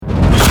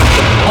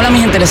mi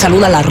gente, les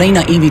saluda la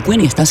reina Ivy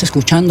Queen y estás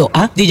escuchando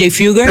a DJ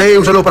Fugger. Hey,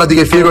 un saludo para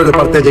DJ Fugger de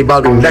parte de J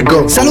Balvin. Let's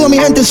go. Saludos mi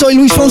gente, soy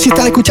Luis Fonsi,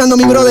 están escuchando a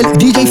mi brother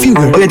DJ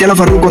Fugger. Oye, te habla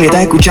Farruko y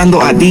estás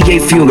escuchando a DJ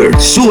Fugger.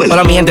 Súbelo.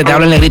 Hola mi gente, te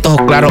habla el negrito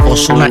Ojos Claros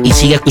Ozuna y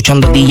sigue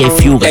escuchando DJ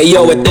Fugger. Hey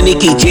yo, este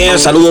Nicky Jam,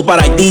 saludo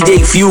para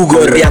DJ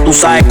Fugger. Ya tú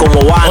sabes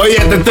cómo va. Oye,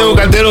 este es Teo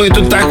Calderón y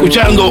tú estás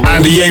escuchando a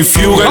DJ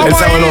Fugger. El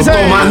sabroso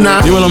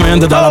mana. Dímelo mi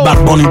gente, te habla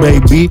Bad Bunny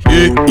Baby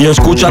y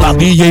escucha la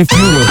DJ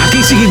Fugger.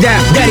 Aquí sigue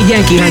Daddy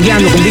Yankee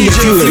jangueando con DJ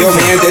Fugger. Yo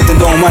mi gente, este es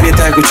Don Omar y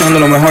estás escuchando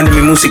lo mejor de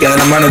mi música de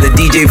la mano de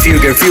DJ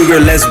Fugger.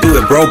 Fugger, let's do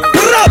it, bro.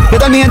 ¿Qué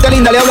tal mi gente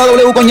linda? Le habla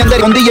W con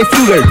Yandel, con DJ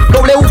Fugger.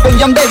 W con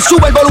Yandel,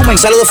 sube el volumen.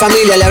 Saludos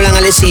familia, le hablan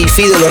Alessi y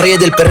Fido, los reyes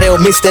del perreo,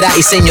 Mr. A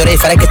y señores.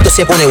 Para que esto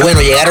se pone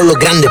bueno, llegaron los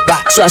grandes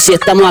pa. Así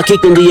estamos aquí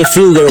con DJ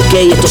Fugger, ok.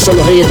 Estos son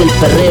los reyes del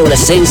perreo, la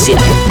esencia.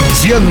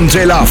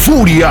 Siente la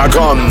furia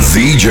con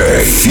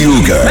DJ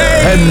Fugger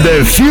en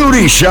The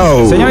Fury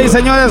Show. Señores y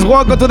señores,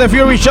 welcome to The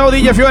Fury Show.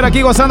 DJ Fugger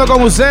aquí gozando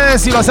con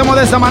ustedes y lo hacemos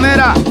de esta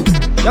manera.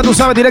 Ya tú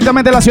sabes,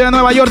 directamente de la ciudad de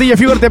Nueva York, DJ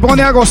Fugger te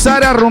pone a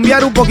gozar, a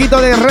rumbear un poquito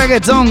de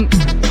reggaeton.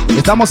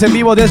 Estamos en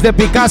vivo desde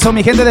Picasso,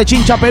 mi gente de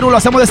Chincha, Perú. Lo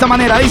hacemos de esta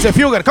manera, dice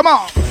Fugger, come on.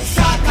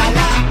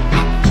 Sácala,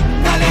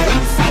 dale,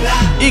 úsala.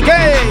 ¿Y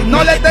qué?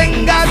 No le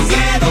tengas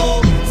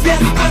miedo, si es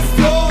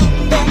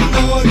cuestión de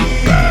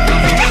morir.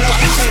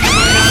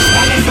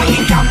 Dale, soy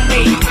mi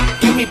cambi,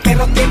 que mi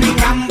perro tiene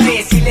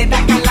hambre. Si le da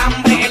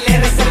calambre, el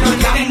R se lo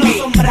lame. No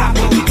son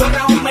bravos, yo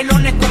rajo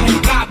melones con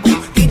el cabo.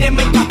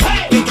 Tíreme el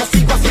papel, que yo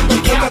sigo haciendo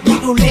yo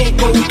tu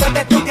ruleco.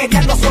 Ustedes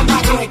toqueteando son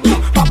marruecos.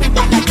 Papi,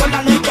 para la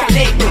chola no hay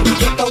chaleco.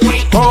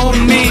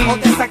 O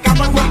te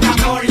sacamos el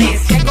guacamole.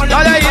 Si es con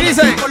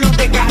los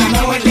de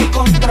caramole,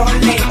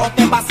 controle. O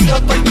te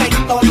vacío todo el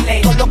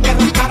peitole. Todos los que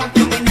roncaron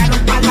terminaron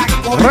para la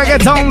corte.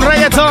 Reggaeton,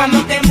 reggaeton.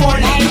 No te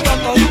mole.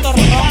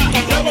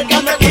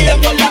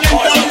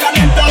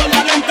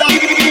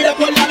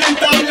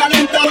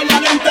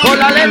 Con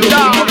la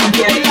lenta.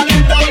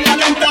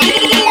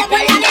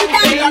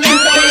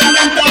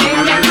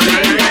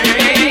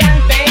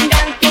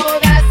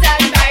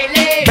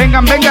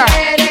 Vengan, vengan.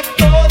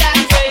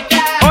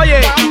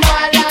 Oye.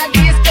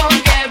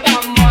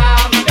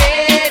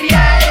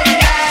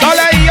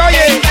 Dale ahí,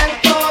 oye.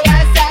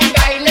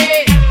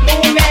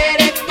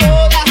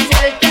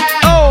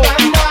 Oh.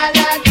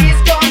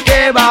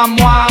 Que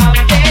vamos a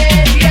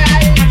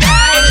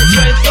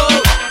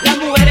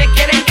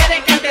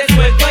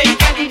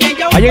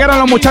Ahí llegaron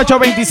los muchachos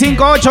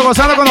 25-8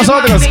 gozando con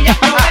nosotros. Oye.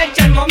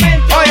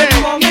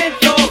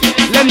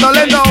 Lento,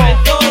 lento.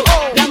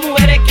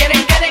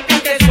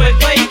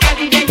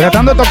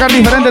 Tratando de tocar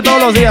diferente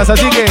todos los días,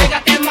 así que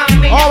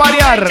vamos a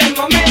variar.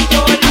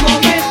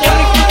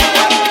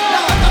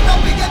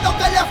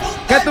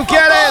 ¿Qué tú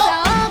quieres?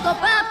 Saoco,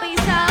 papi,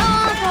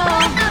 saoco.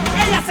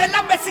 Ella se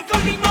la besó y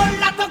con limón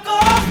la tocó.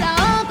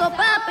 Saoco,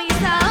 papi,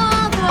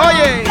 saoco.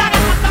 Oye. La gata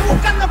está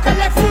buscando que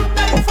le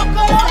funda un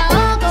foco.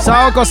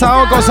 Saoco,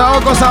 saoco,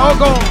 saoco,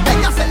 saoco.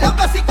 Ella se la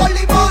besó y con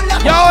limón la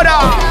tocó. Y ahora.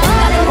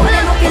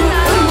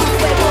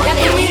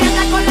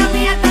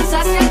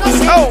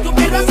 Oh. Tu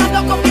piel rozando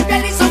con mi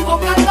piel y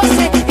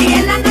sofocándose. Y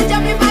en la noche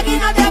me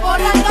imagino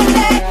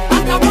devorándose.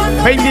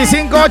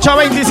 25-8,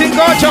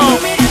 25-8.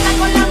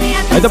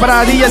 Esto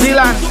para DJ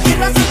Dylan,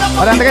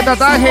 para André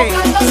Tataje,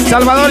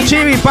 Salvador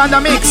Chivi, Panda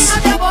Mix.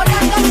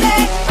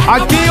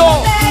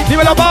 Activo,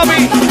 dímelo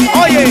papi.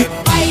 Oye.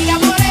 Baila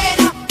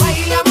morena,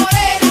 baila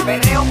morena.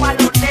 Perreo pa'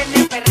 los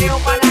nenes, perreo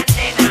pa' la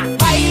nena.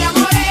 Baila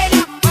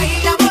morena,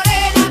 baila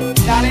morena.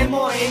 Dale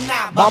morena.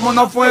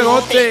 Vámonos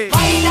fuegote.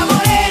 Baila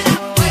morena,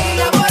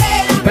 baila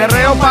morena.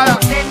 Perreo para.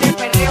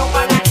 Perreo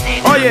pa' la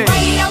nena. Oye.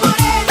 Baila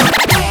morena,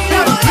 baila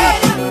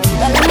morena.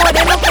 Dale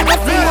moreno que nos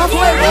fuimos a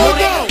fuego.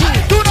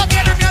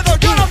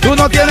 Tú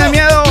no tienes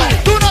miedo.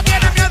 Tú no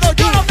tienes miedo,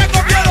 yo no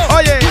tengo miedo.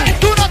 Oye.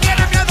 Tú no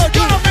tienes miedo,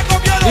 yo no tengo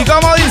miedo. ¿Y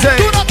cómo dice?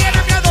 Tú no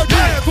tienes miedo, yo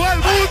no todo el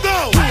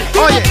mundo. Tú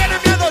Oye. no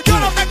tienes miedo, yo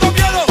no tengo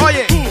miedo.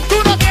 Oye.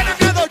 Tú no tienes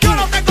miedo, yo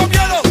no tengo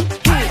miedo.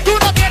 Tú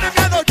no tienes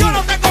miedo, yo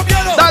no tengo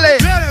miedo. Dale.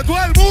 Viene todo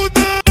el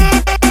mundo.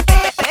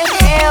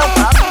 Perreo,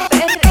 papi,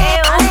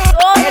 perreo.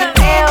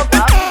 Perreo,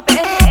 papi,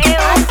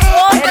 perreo.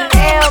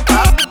 Perreo,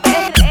 papi,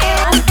 perreo.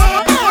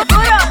 Duro,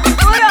 duro,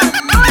 duro,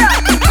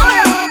 duro.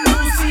 Tú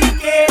si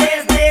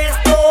quieres de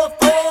esto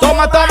todo.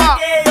 Toma, toma.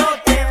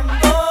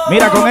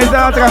 Mira, con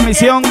esta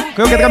transmisión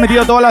creo que he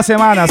transmitido toda la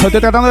semana. Estoy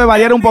tratando de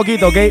variar un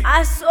poquito, ¿ok?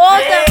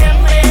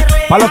 Azótame.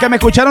 Para los que me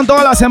escucharon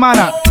toda la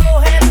semana,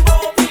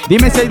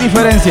 dime si hay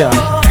diferencia.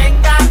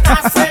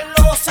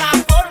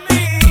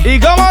 ¿Y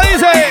cómo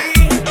dice?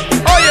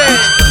 Oye.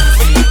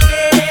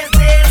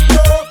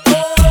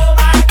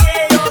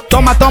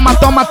 Toma, toma,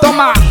 toma,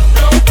 toma.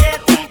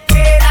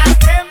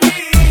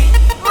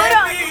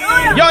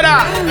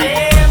 Llora.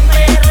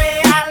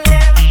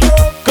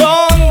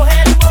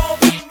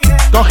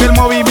 Coge el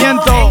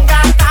movimiento.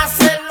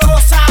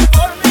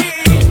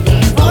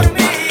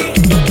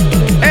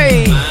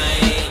 Ey.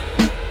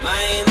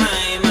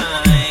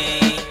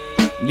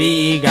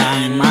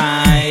 Digan,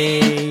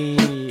 May.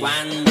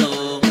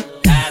 Cuando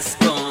estás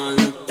con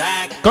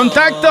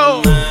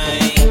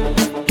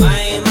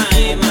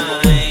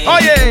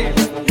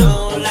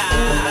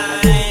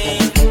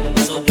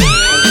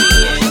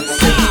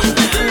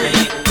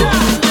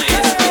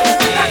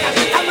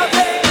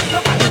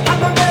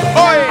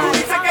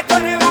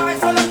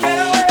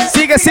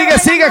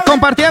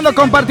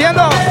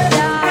compartiendo.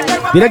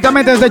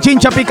 Directamente desde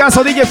Chincha,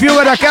 Picasso, DJ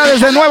Fuger, acá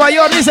desde Nueva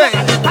York, dice.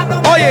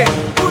 Oye.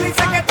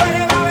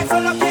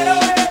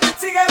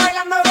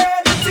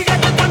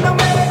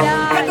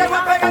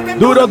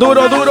 Duro,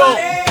 duro, duro.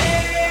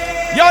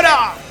 Y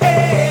ahora.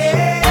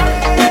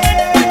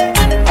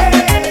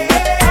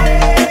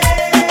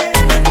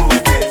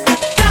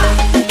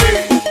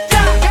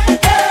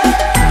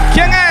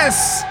 ¿Quién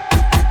es?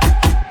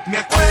 Me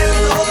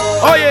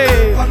acuerdo.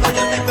 Oye. Cuando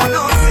yo te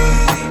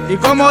conocí. ¿Y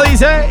cómo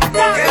dice?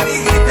 Que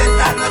dijiste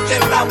esta noche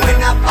está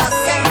buena para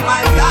hacer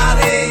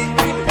maldades.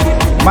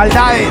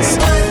 Maldades.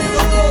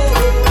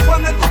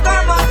 Cuando en tu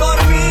cama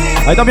dormí.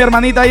 Ahí está mi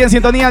hermanita ahí en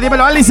sintonía.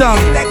 Dímelo, Allison.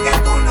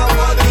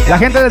 La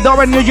gente de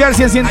Dover, New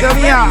Jersey en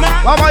sintonía.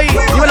 Vamos ahí.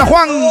 Dímelo,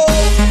 Juan.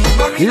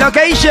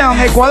 Location,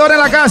 Ecuador en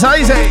la casa,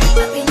 dice.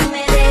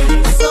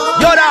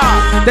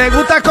 Llora. ¿Te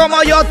gusta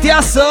como yo te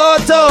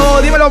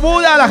azoto? Dímelo,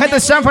 Buda. La gente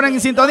de Sanford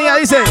en sintonía,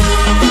 dice.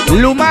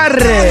 Lumar.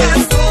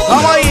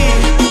 Vamos ahí.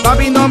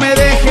 Papi, no me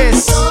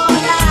dejes.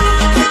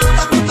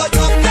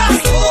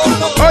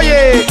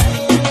 Oye.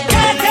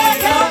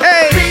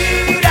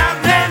 Hey.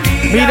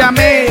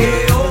 Mírame.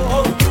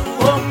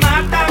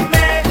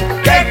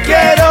 Que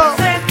quiero.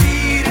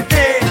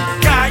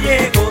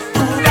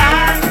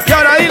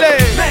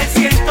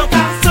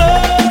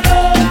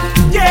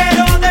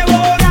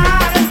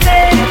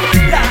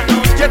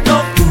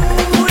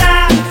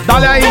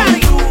 Dale ahí.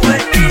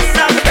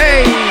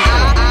 Hey.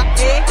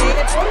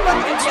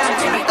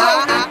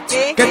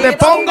 Que te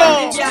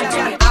pongo.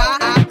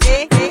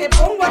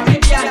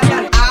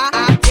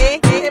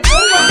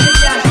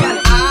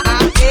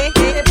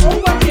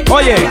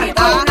 Oye,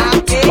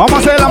 vamos a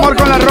hacer el amor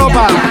con la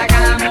ropa.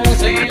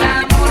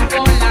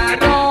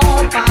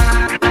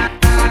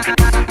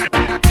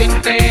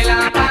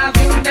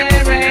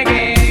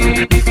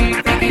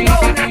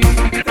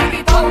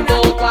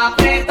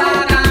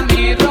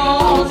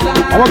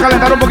 Vamos a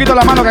calentar un poquito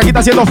la mano que aquí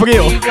está haciendo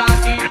frío.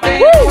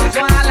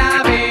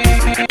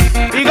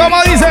 ¿Y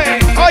cómo dice?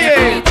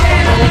 Oye.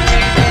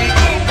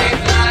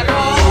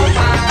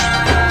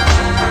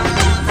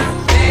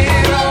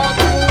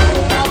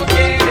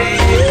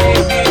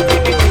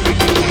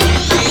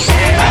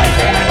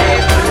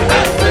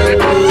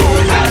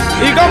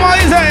 ¿Y cómo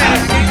dice?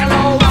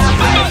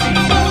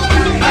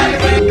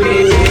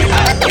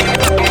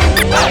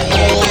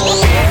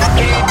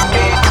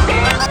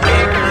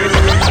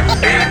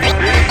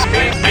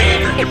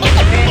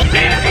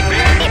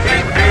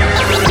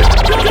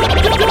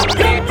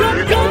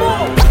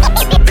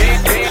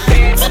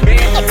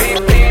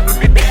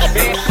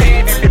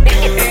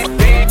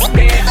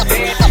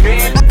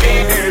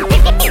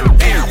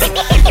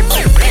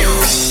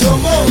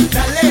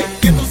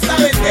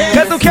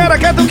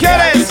 ¿Qué tú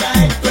quieres?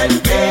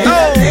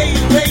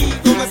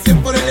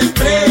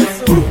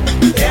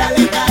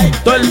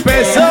 Todo el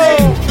peso.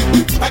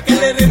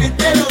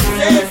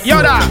 Y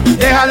ahora,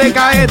 déjale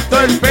caer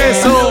todo el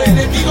peso.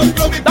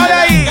 Dale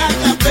ahí.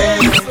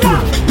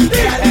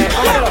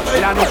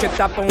 La noche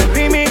está para un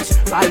remix,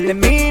 al de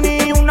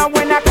mini, una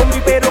buena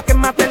combi, pero que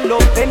matenlo.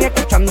 Tenía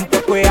escuchando un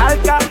poco de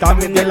Alca,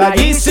 también de la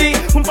Yeezy,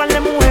 un par de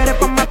mujeres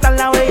para matar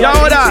la bella. Y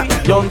ahora,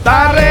 John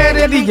está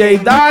ready, DJ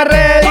está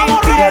ready.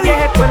 Tire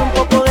vieja escuela, un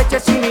poco de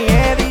Chesini y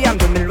Eddie,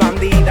 ando en el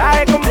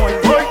bandidaje como el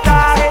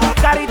voltaje.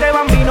 Carita de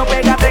bambino,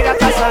 pégate,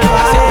 gata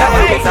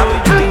salvaje.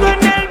 Ando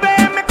en el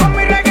BM con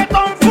mi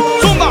reggaetón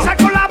full.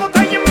 Saco la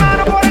botella en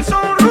mano por el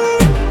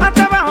sunroof.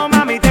 Hasta abajo,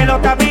 mami, te lo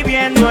estás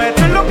viviendo.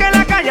 Esto es lo que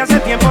la calle hace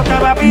tiempo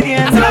estaba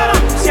pidiendo.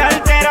 Se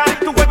altera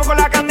tu cuerpo con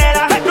la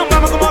candela. Nos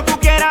vamos como tú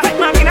quieras.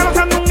 Máquina los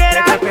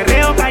sandungueras. El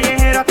perreo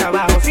callejero hasta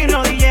abajo sin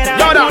rodillera.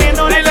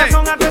 Moviendo el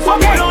corazón a tu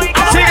sombrero y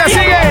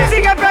sigue.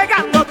 Sigue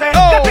pegándote.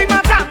 Te estoy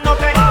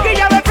matándote. Que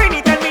ya de fin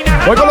y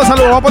termina. Voy con los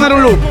saludos. Voy a poner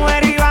un loop.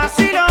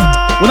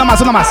 Una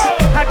más.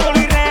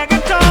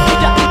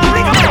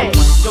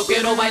 Yo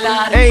quiero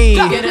bailar, ey,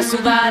 quieres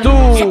sudar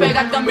tú, y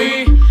pegarte a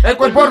mí, el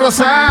cuerpo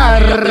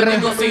rozar. Yo te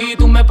digo si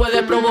tú me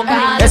puedes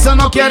provocar. Eso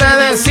no quiere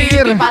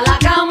decir que pa' la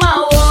cama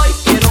voy.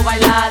 Quiero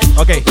bailar,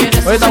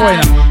 quieres hoy está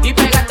sudar buena. y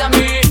pegarte a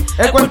mí,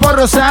 el cuerpo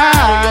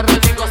rozar. Yo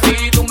te digo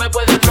si tú me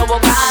puedes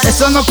provocar.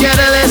 Eso no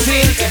quiere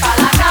decir que pa'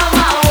 la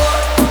cama voy.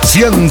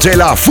 Siente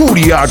la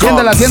furia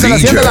con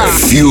siéntela.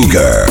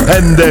 Fuger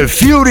en The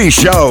Fury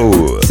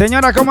Show.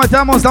 Señora, ¿cómo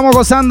estamos? Estamos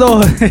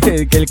gozando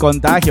que el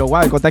contagio,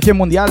 el contagio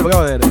mundial,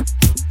 brother.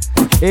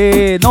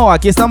 No,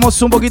 aquí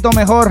estamos un poquito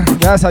mejor,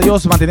 gracias a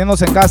Dios,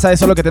 manteniéndonos en casa.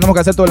 Eso es lo que tenemos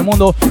que hacer todo el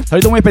mundo.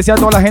 Saludo muy especial a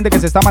toda la gente que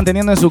se está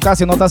manteniendo en su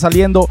casa y no está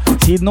saliendo,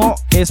 si no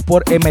es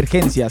por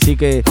emergencia. Así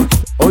que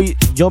hoy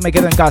yo me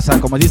quedo en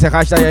casa, como dice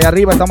hashtag allá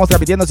arriba. Estamos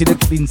transmitiendo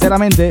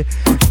sinceramente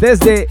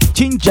desde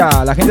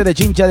Chincha, la gente de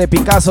Chincha, de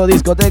Picasso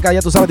Discoteca,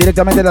 ya tú sabes,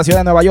 directamente de la ciudad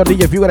de Nueva York.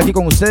 DJ Fuger aquí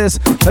con ustedes.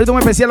 Saludo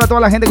muy especial a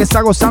toda la gente que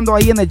está gozando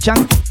ahí en el chat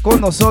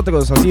con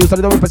nosotros. Así, un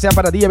saludo muy especial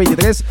para DJ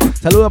 23.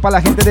 Saludo para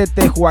la gente de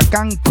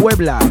Tehuacán,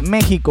 Puebla,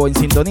 México, en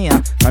sintonía.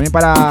 También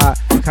para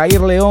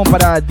Jair León,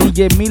 para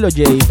DJ Milo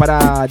J,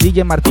 para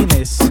DJ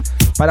Martínez,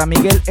 para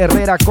Miguel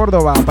Herrera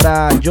Córdoba,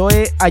 para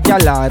Joe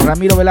Ayala,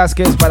 Ramiro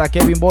Velázquez, para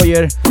Kevin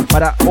Boyer,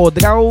 para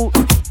Odrau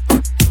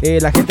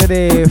la gente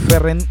de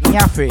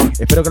Ferreñafe,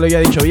 espero que lo haya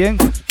dicho bien.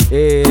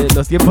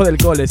 Los tiempos del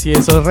cole, sí,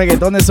 esos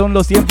reggaetones son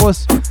los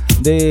tiempos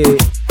de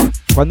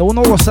cuando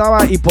uno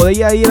gozaba y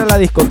podía ir a la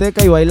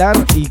discoteca y bailar,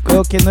 y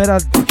creo que no era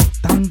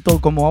tanto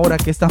como ahora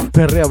que es tan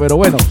perrea, pero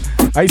bueno,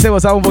 ahí se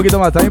gozaba un poquito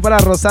más. También para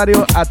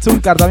Rosario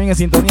Azúcar, también en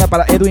sintonía,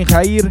 para Edwin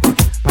Jair,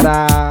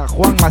 para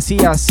Juan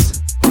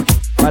Macías,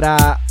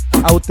 para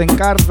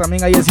Autencar,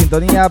 también ahí en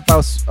sintonía,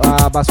 para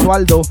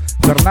Basualdo,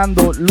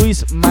 Fernando,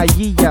 Luis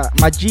Magiza,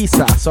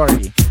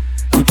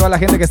 y toda la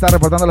gente que está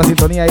reportando la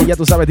sintonía. Y ya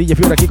tú sabes, DJ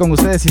Fugger aquí con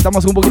ustedes. Y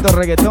estamos un poquito de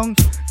reggaetón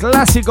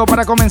clásico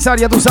para comenzar,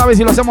 ya tú sabes,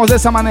 y lo hacemos de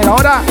esa manera.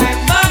 Ahora,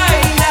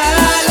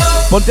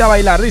 ponte a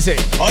bailar, dice.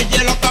 Oye,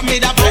 loca,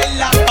 mira,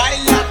 baila,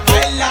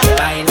 baila,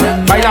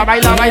 baila. Baila,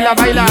 baila, baila,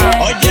 baila.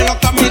 Oye,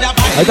 loca, mira,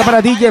 baila. Ahí está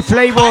para DJ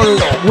Flavor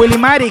Willie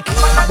Matic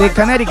de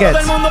Connecticut.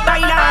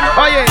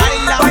 Oye,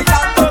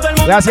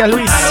 gracias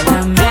Luis.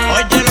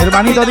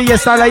 Hermanito DJ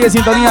está ahí en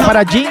sintonía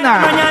para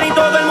Gina.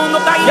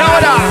 Y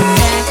ahora,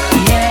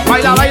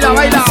 baila, baila,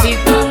 baila.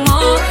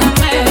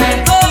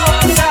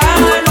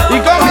 ¿Y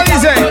cómo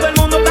dice?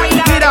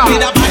 Mira.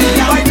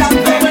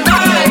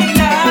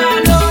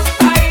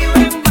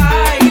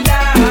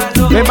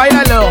 Ven,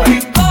 bailalo.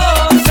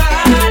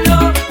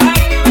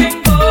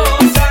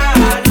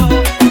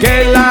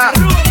 Que la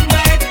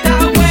rumba está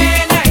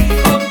buena y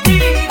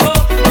contigo,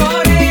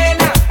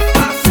 morena,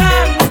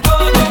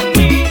 pasando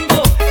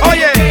domingo.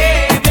 Oye,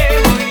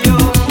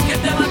 Que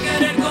te va a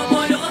querer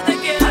como yo te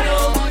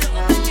quiero.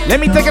 let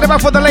me take it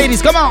back for the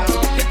ladies, come on.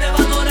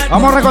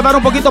 Vamos a recordar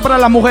un poquito para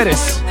las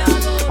mujeres.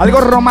 Algo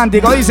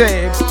romántico,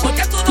 dice.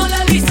 Porque tú no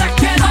le dices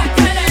que no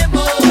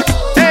queremos.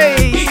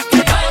 Hey. Y que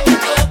yo te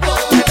toco,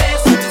 te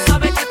beso, tú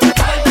sabes que te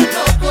vuelves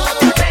loco.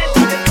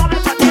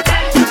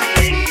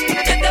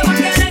 Que te va a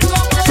querer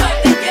como yo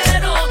te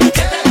quiero. Que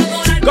te va a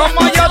adorar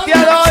Como yo te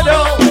adoro.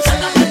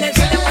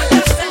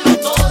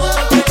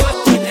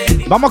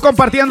 Vamos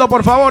compartiendo,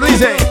 por favor,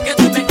 dice. Que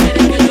tú me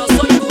quieres, que yo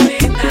soy tu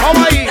nena.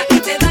 Vamos ahí. La que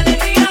te da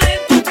alegría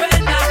en tu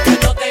pena. Que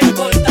no te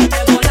importa,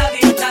 te doy la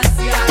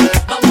distancia.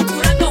 Vamos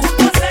curando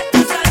juntos esta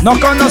salsa. Nos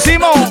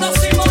conocimos.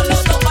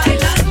 Los dos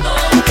bailando,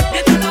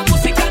 mientras la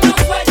música nos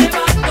fue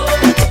llevando.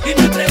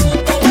 Y me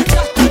pregunto,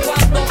 ¿hasta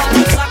cuándo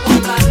vamos a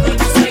contarlo y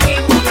nos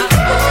seguimos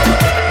dando?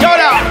 Y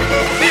ahora,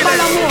 Para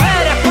las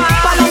mujeres,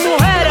 para las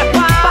mujeres,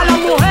 para las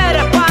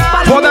mujeres,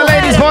 para for the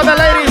ladies, for the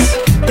ladies.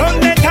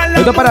 ¿Dónde están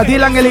Esto para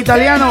Dylan el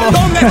italiano.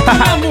 ¿Dónde están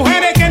las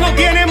mujeres que no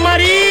tienen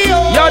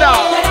marido? Y ahora,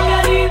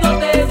 Te he querido,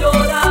 te he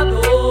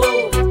llorado,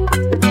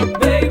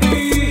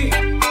 baby,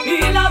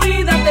 y la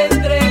vida te he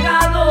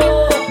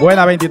entregado.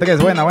 buena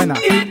 23, buena.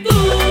 Y tú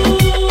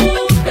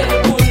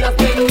te burlas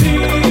de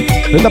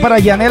mí. Esto para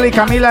Yanela y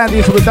Camila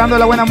disfrutando de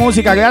la buena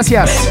música,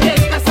 gracias.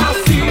 Sientes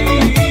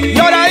así. Y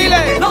ahora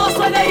dile. No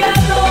soy de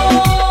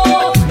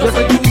hierro, yo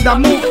soy una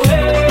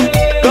mujer.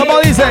 ¿Cómo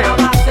dice?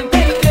 Jamás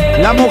entendré.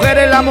 Las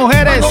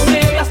mujeres. No me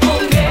veas con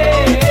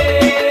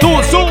él. Tú.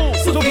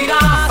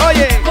 Sufrirás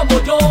Oye.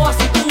 como yo,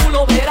 así tú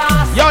lo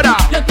verás. Y ahora.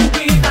 Y en tu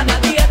vida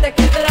nadie te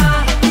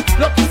quedará.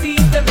 Lo que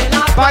hiciste me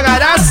la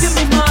Pagarás. Si en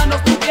mis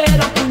manos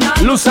tuviera un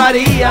puñal,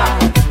 Luzaría.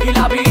 y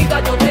la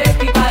vida yo te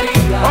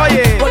quitaría.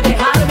 Oye. Por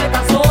dejarme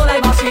tan sola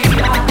y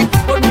vacía.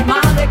 Por mi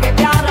madre que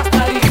te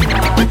arrastraría.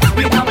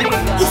 Vida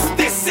mía.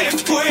 Usted se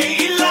fue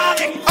y la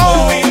dejó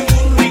Oh. en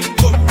un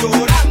rincón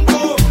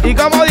llorando. ¿Y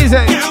cómo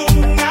dice? Y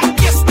aún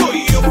aquí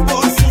estoy yo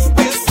por sus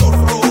besos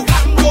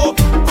rogando.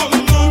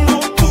 Como no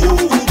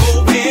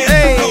pudo ver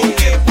Hey. lo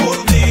que por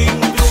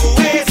dentro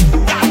es.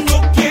 Ya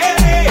no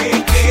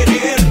quiere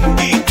querer.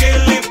 ¿Y qué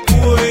le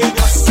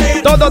puedo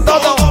hacer?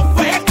 Todo.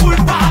 Fue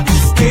culpa de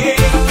usted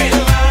que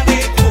la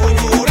dejó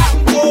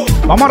llorando.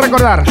 Vamos a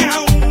recordar. Y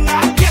aún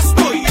aquí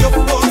estoy yo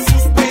por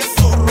sus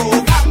besos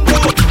rogando.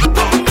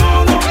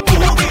 Como no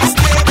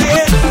pudiste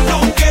ver lo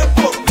que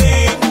por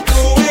dentro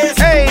es.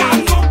 Hey. Ya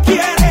no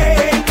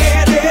quiere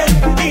querer.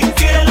 ¿Y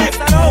qué le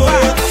puedo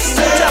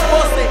hacer?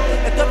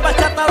 Esto es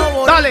bachata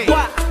lo Dale.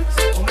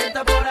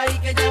 Comenta por ahí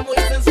que ya muy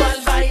sensual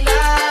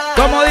bailar.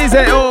 ¿Cómo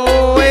dice? Yo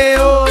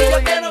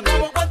quiero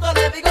como cuánto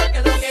le digo que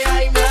lo que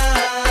hay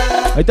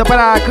más. Esto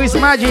para Chris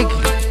Magic.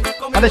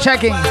 On the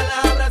checking.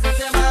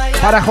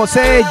 Para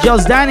José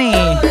Josdani.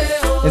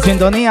 En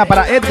sintonía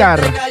para Edgar.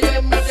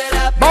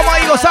 Vamos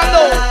ahí gozando.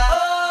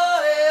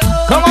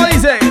 ¿Cómo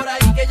dice?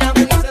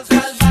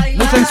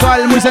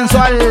 Muy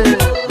sensual.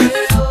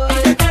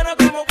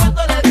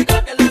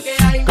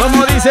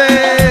 ¿Cómo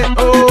dice?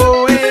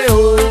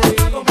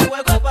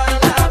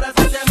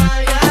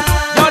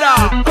 Y ahora.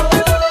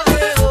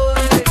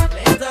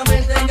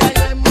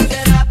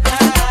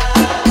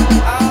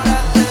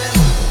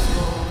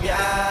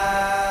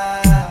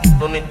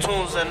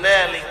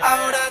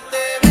 Ahora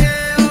te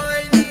veo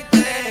y ni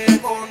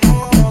te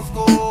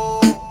conozco.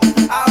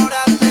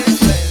 Ahora te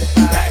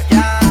suelta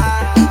ya.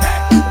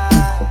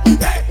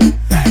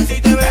 Si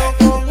te veo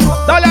con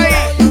otro, Dale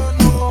ahí. yo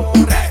no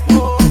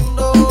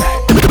respondo.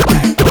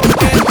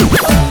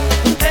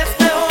 Es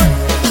mejor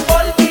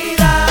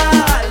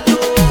olvidarlo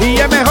Y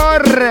es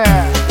mejor.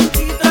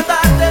 y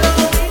tratar de no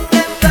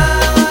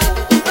intentarlo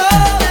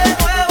de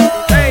nuevo.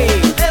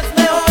 Hey. Es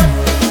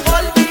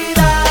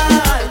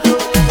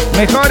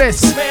mejores.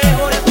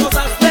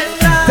 cosas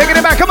vendrán. Take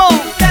it back, come on.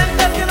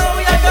 Que no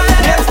voy a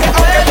caer.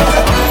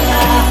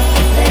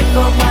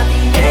 Como a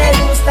ti te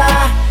gusta.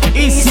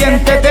 Y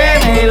siéntete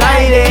en el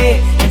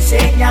aire.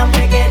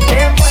 Enséñame que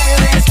te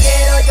mueves.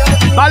 Quiero yo.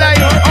 Vale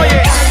ahí,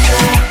 oye.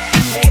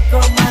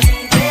 Como a ti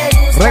te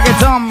gusta.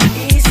 Reggaeton.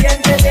 Y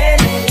siéntete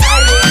en el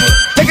aire.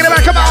 Take it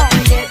back, come on.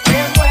 Que te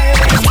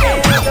mueves.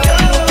 Quiero yo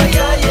voy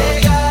a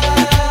llegar.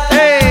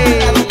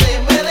 Hey. A donde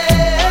me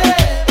des.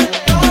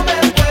 No me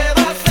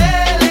puedo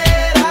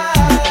acelerar.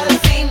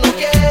 Si no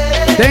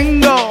quieres.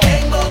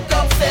 Tengo que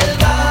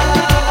observar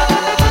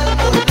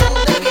por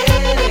donde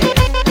quieres.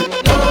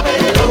 No me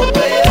lo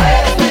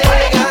puedes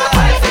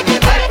negar. Sé que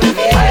me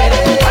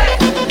prefieres.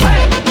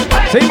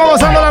 Seguimos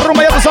gozando la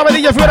rumba, ya tú sabes,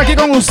 DJ Fugger aquí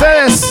con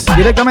ustedes,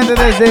 directamente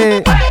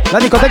desde la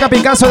discoteca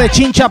Picasso de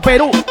Chincha,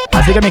 Perú.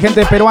 Así que mi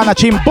gente peruana,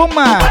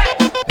 chimpuma.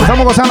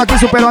 Estamos gozando aquí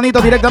su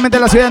peruanito directamente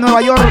de la ciudad de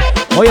Nueva York.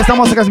 Hoy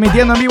estamos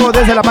transmitiendo en vivo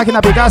desde la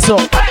página Picasso.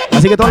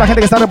 Así que toda la gente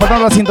que está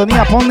reportando la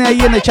sintonía, ponle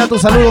ahí en el chat tu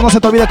saludo. No se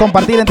te olvide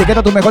compartir, etiqueta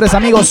a tus mejores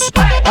amigos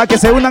a que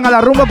se unan a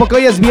la rumba, porque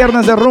hoy es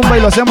viernes de rumba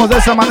y lo hacemos de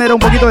esa manera, un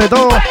poquito de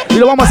todo. Y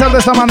lo vamos a hacer de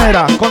esta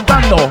manera,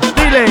 contando.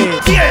 Dile.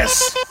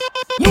 10,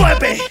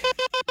 9,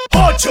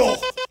 8,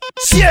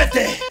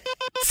 7,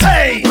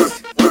 6,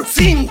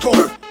 5,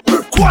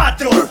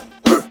 4,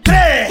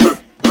 3,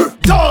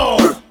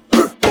 2,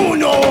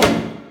 1.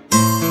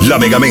 La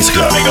mega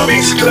mezcla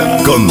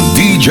con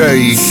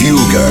DJ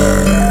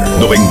Fugger.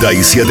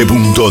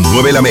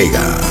 97.9 La Mega.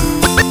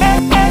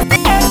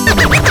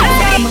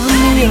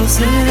 Mami, yo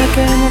sé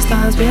que no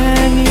estás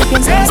bien y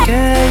piensas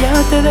que ya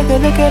te dejé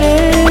de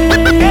querer.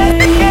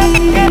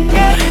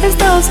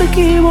 Estás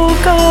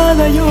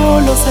equivocada, yo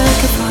lo sé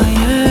que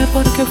fallé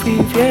porque fui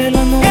fiel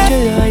la noche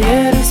de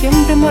ayer y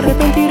siempre me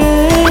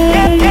arrepentiré.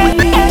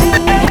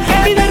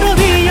 Y de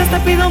rodillas te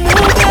pido mucho.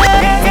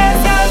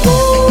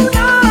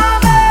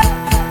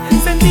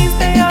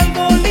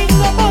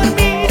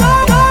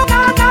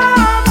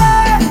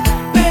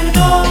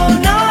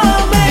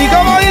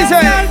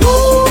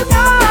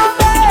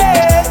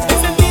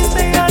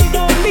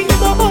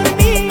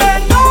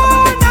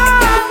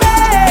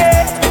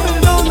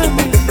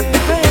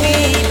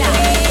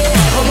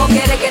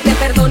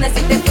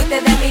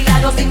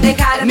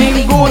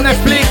 Ninguna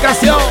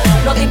explicación.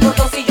 No te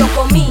importó si yo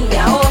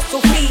comía o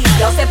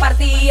sufría o se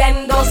partía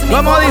en dos.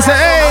 ¿Cómo dice?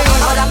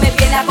 Ahora me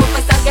viene a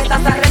confesar que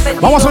estás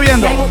arrepentido. Vamos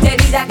subiendo. Hay mucha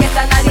herida que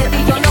está nadie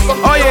y yo no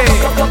confío. Oye.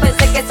 Yo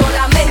pensé que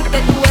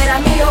solamente tú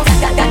eras mío.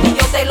 Ya aquí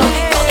yo te lo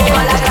digo, todo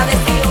mal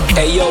agradecido.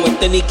 Hey yo,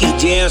 este Nicky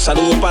Jam,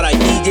 saludos para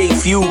DJ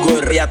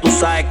Fugger. Ya tú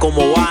sabes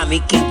cómo va,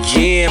 Nicky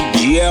Jam,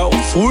 yo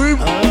full.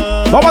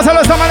 Vamos a hacerlo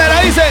de esta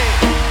manera, dice.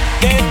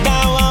 Te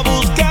estaba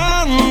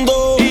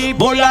buscando y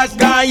por las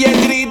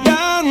calles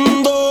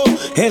gritando.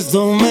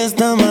 Esto me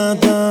está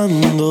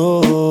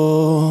matando.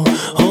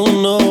 Oh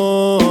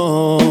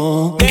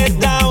no. Te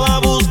estaba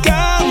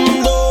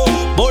buscando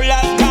por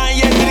las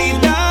calles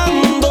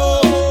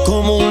gritando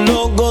como un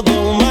loco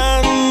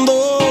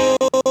tomando.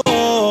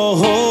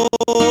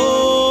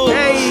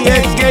 Hey,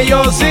 es que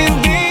yo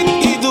sin ti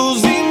y tú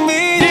sin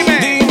mí.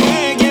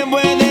 Dime quién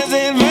puede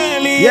ser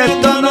feliz. Y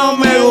esto no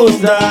me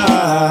gusta.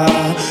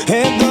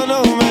 Esto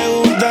no me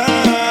gusta.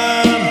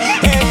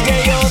 Es que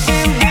yo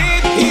sin ti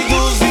y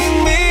tú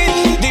sin mí.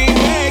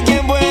 Dime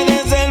quién puede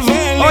ser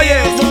feliz. Oye.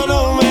 Eso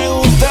no me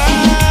gusta.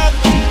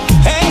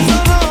 Eso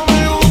no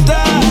me gusta.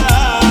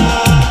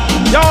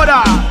 Y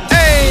ahora,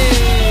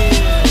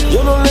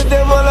 yo no le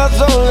temo a la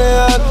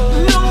soledad.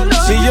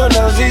 Si yo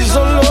nací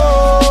solo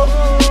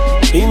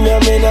y me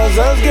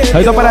amenazas que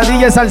ahorita para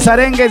DJ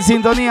Salsarengue en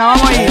sintonía,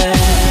 vamos ahí.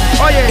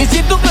 Oye, y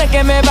si tú crees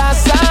que me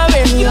vas a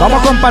venir,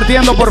 vamos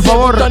compartiendo, por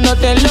favor. no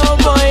te lo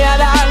voy a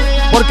dar.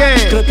 ¿Por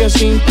qué? Creo que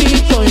sin ti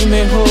estoy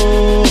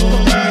mejor.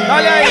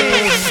 Dale ahí.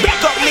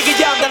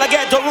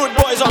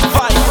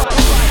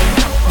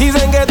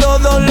 Dicen que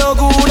todo lo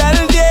cura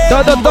el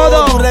tiempo.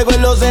 Todo. Tu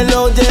recuerdo se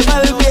lo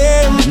lleva el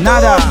viento.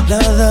 Nada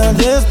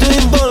de esto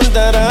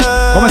importará.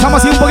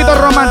 Comenzamos así un poquito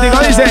romántico,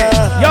 dice.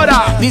 Y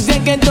ahora.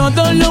 Dicen que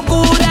todo lo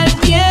cura el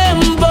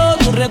tiempo.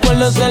 Tu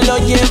recuerdo se lo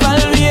lleva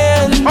el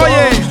viento.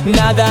 Oye.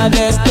 Nada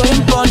de esto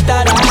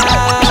importará.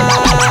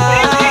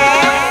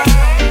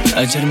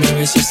 Ayer me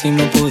besaste y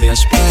no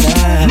podías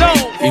parar. No.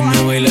 Y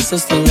me bailaste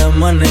hasta el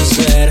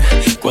amanecer.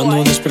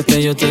 Cuando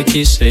desperté yo te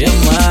quise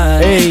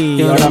llamar. Ey,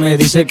 y ahora me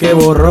dice que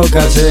borró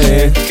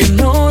casé. Que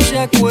no se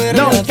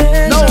acuerda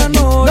de esa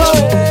noche.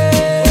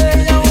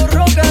 Ya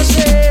borró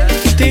casé.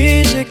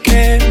 Dice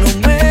que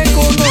no me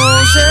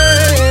conoce.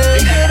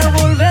 Quiero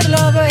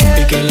volverla a ver.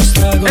 Y que los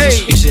tragos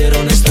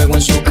hicieron estrago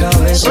en su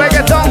cabeza.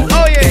 Reggaetón,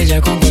 oye. Ella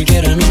con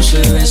cualquiera no se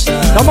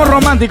besa. Estamos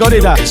románticos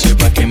ahorita. Que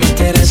sepa que me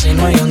interesa y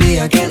no hay un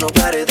día que no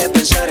pare de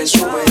pensar en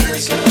su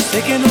belleza.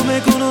 Sé que no me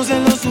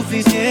conocen lo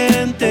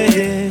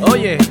suficiente.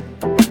 Oye.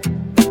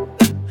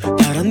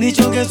 Te habrán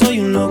dicho que soy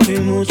un loco y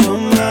mucho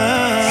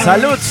más.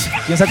 Salud.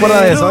 ¿Quién se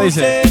acuerda de eso?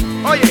 Dice.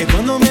 Oye.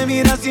 Cuando me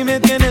miras y me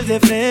tienes de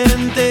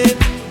frente,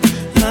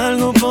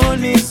 algo por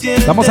mi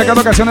siente. Estamos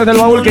sacando canciones del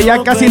baúl que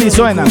ya casi ni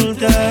suenan.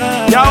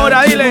 Y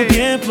ahora dile.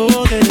 Tiempo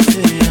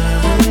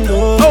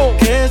deseando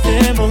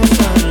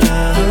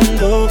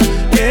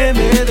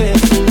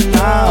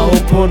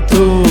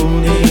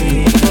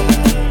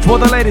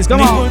ladies,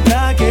 come No on.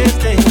 importa que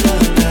estés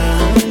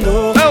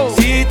hablando,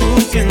 si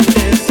tú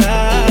sientes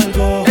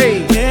algo,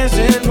 es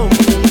el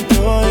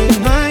momento y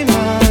no hay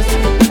más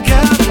que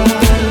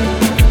hablar.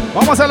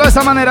 Vamos a hacerlo de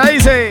esta manera,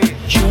 dice.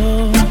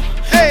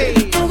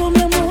 Todo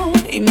mi amor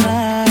y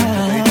más.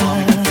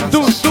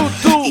 Tú.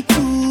 Y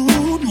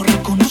tú no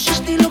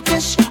reconoces ni lo que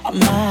es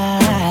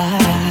amar.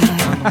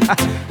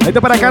 Ahí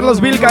para Carlos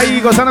Vilca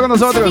ahí gozando con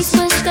nosotros.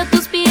 Dispuesta a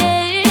tus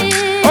pies.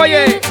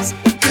 Oye,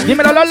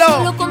 dímelo, Lolo.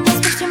 Solo con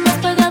desprecio me has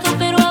pagado,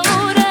 pero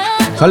ahora.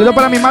 Saludo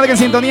para mi madre en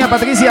sintonía,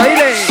 Patricia,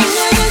 dile.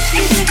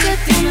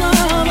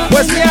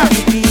 Pues mira.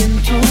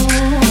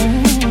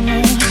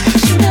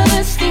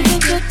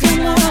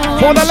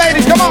 For the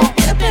ladies, come on.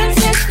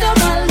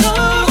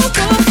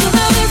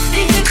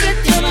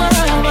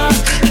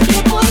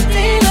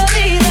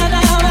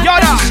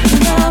 Llora.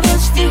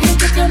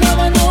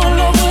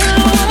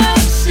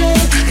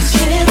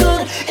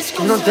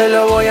 No te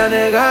lo voy a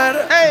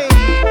negar. Hey.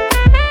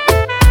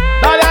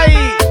 Dale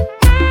ahí.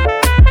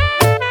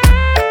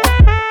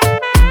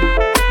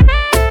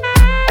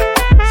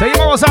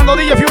 Seguimos gozando,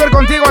 DJ Fuger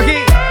contigo aquí.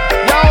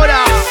 Y ahora.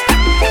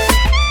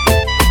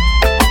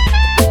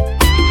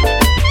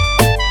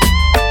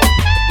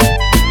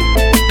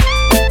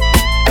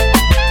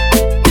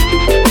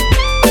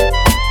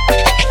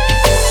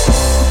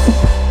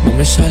 No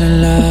me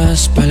salen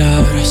las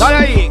palabras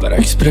para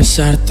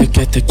expresarte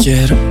que te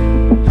quiero.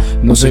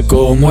 No sé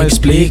cómo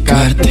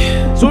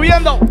explicarte.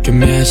 Subiendo. Que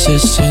me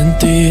haces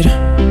sentir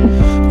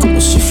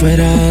como si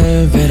fuera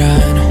el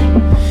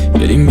verano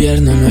y el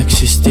invierno no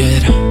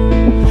existiera.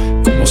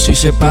 Como si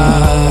se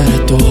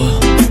para todo.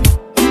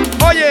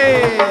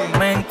 Oye.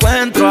 Me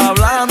encuentro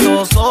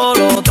hablando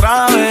solo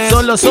otra vez.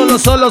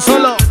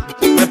 Solo.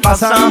 Me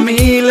pasa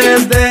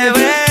miles de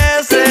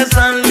veces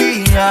al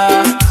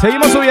día.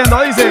 Seguimos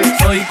subiendo, dice.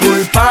 Soy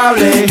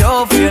culpable,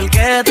 yo fui el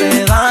que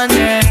te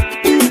dañé.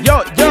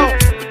 Yo.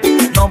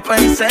 No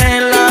pensé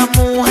en la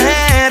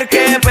mujer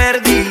que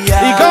perdía.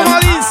 ¿Y cómo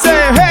dice?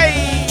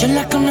 Hey. Yo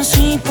la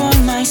conocí por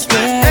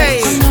MySpace. Hey.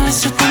 Cuando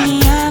eso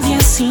tenía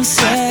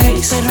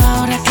 16. Pero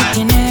ahora que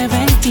tiene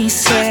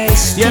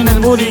 26. Tiene el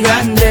booty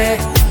grande.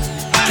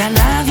 Que a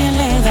nadie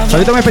le da.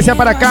 Saludito muy especial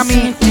para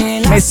Cami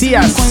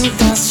Mesías.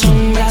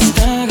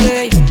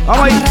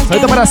 Vamos ahí.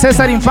 Saludito para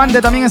César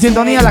Infante también en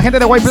sintonía. La gente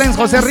de White Plains,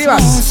 José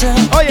Rivas.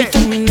 Oye.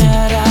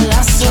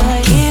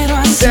 Quiero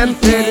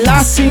hacerte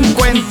las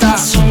 50.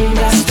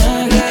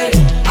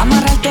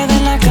 Amarrarte de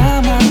la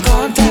cama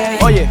corte.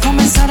 Oye.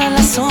 Comenzar a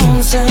las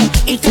 11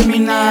 y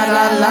terminar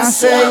a las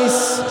 6.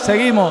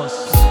 Seguimos.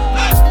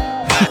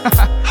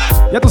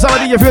 Ya tú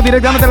sabes, DJ Fuger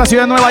directamente de la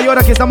ciudad de Nueva York.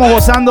 Aquí estamos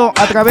gozando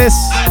a través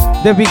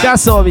de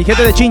Picasso,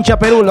 Vigete de Chincha,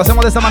 Perú. Lo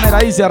hacemos de esta manera,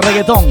 dice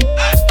reggaetón.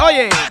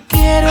 Oye.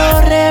 Quiero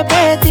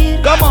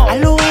repetir. ¿Cómo?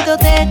 Al oído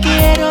te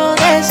quiero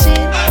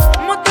decir.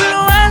 Como tú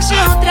lo haces,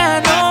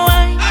 otra no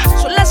hay.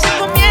 Sola se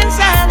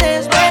comienza a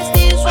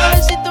desvestir,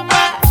 suavecito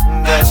más.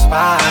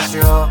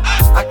 Despacio,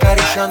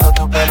 acariciando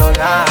tu pelo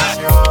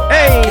lacio.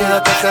 Ey.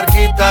 Quédate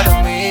cerquita de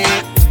mí.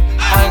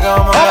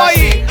 Hagamos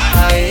así,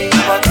 ahí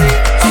para ti.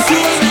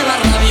 Sube la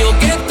radio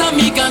que está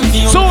mi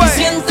canción. Sube.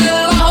 Siente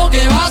el bajo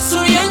que va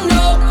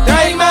subiendo.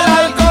 Tráeme el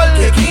alcohol.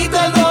 Que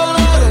quita el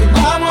dolor.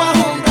 Vamos a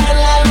juntar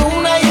la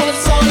luna y el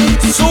sol.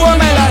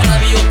 Súbemela. La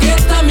radio que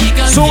está mi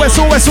canción. Sube.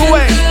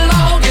 Siente el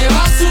bajo que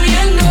va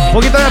subiendo. Un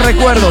poquito de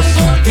recuerdos.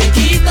 Que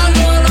quita el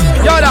dolor.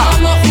 Y ahora.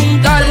 Vamos a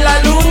juntar la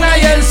luna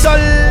y el sol.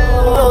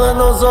 Lo de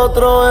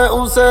nosotros es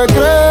un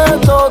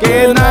secreto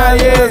que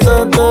nadie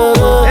se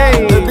entere.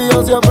 Ey. Baby,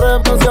 yo siempre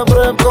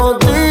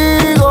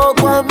contigo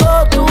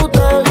cuando tú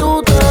te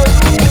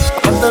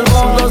ante el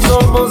mundo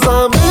somos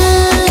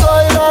amigos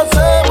y lo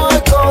hacemos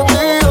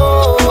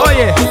escondido.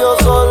 Oye. Y yo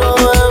solo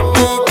en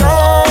mi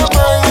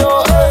cama y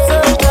yo es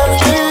el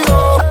castigo.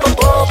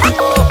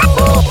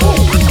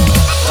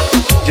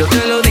 Yo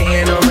te lo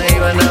dije, no me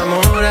iba a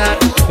enamorar.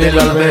 Te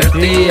lo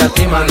advertí a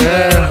ti,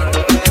 Maguer.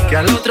 Que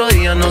al otro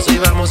día nos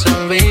íbamos a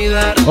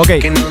olvidar. Okay.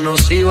 Que no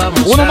nos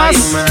íbamos Uno a más.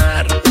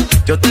 llamar.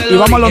 Yo te Y lo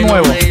vamos a lo dije,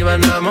 nuevo. No me iba a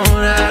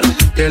enamorar.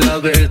 Te lo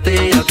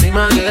advertí a ti,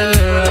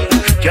 Maguer.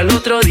 Que al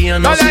otro día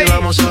nos Dale ahí.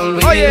 íbamos a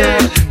olvidar. Oye.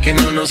 Que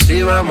no nos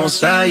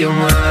íbamos a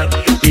llamar.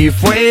 Y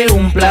fue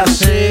un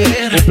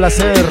placer. Un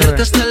placer.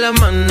 Verte hasta el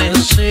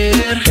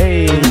amanecer.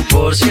 Ey.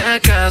 Por si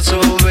acaso,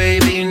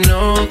 baby,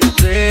 no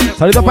te.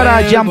 Saludos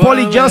para Jean Paul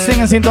y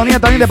Justin en sintonía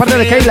también de parte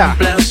de Keila.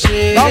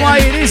 Vamos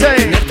ahí, dice.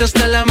 Tenerte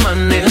hasta el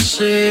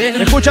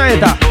amanecer. Escucha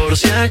esta. Por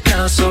si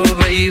acaso,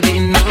 baby,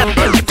 no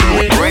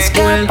te.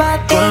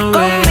 Escápate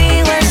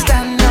conmigo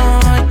esta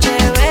noche,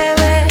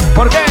 bebé.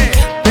 ¿Por qué?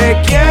 Te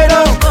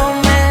quiero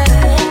comer,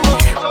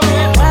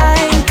 me va a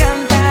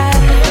encantar.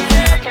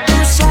 Tú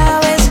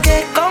sabes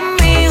que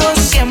conmigo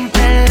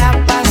siempre la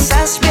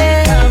pasas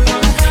bien.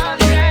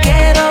 Te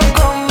quiero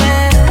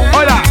comer,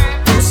 Hola.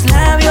 tus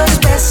labios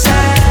besar.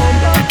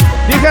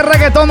 Dije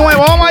reggaetón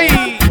nuevo, vamos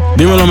ahí.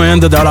 Dímelo, mi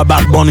gente, te habla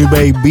Bad Bunny,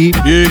 baby.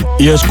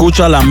 Y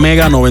escucha la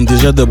Mega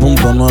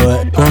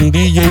 97.9 con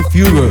DJ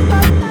Fuger.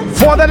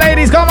 For the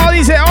ladies, como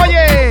dice,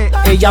 oye.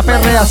 Ella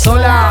perrea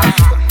sola.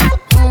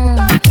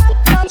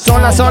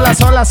 Sola, sola,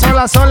 sola,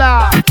 sola,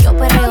 sola. Yo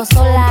perreo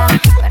sola.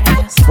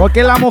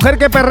 Porque la mujer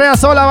que perrea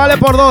sola vale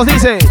por dos,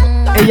 dice.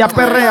 Ella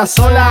perrea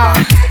sola.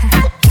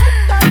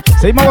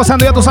 Seguimos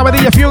gozando, ya tú sabes,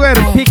 DJ Fugger,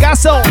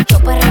 Picasso. Yo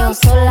perreo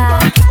sola.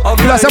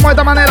 Y lo hacemos de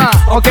esta manera,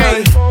 ok.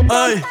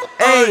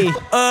 Ey,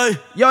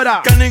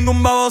 llora. Que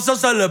ningún baboso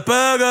se le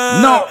pegue.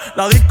 No.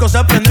 La disco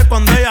se prende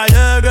cuando ella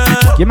llegue.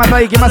 ¿Quién más está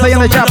ahí? ¿Quién más está ahí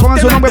en el chat? Pongan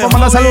su nombre para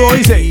mandar saludos,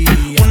 dice.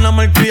 Una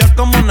marquilla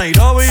como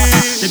Nairobi.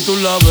 Y tú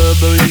la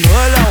ves bebiendo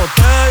de la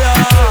botella.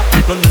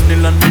 Los nenes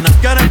y las nenas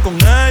quieren con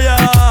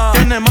ella.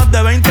 Tiene más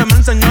de 20, me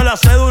enseñó la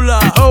cédula.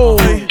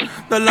 Ey,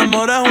 del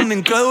amor es una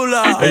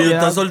incrédula. Ella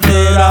está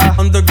soltera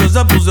antes que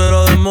se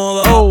pusiera de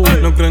moda.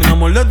 No creen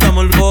amor, le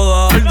damos el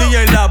boda. El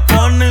DJ la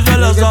pone y se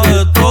la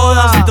sabe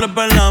toda. Se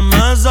trepa en la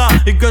mesa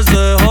y que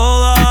se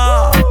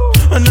joda.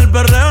 En el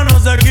perreo no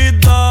se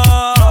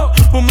quita.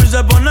 Pumi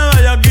se pone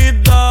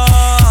bellaquita.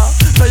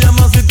 Se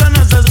llama si te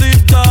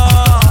necesita.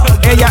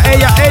 Ella.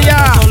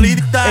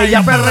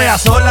 Ella perrea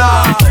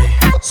sola.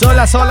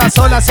 Sola, sola,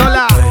 sola,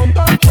 sola.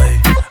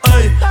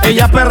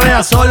 Ella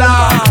perrea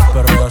sola.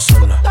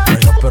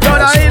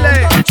 Llora,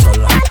 dile.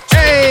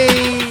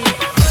 Ey.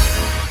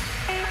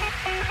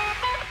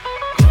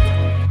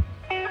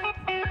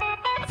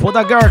 For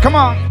that girl, come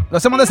on. Lo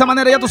hacemos de esa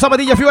manera, ya tú sabes,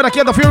 DJ Fugger aquí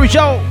en The Fury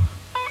Show.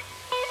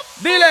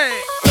 Dile.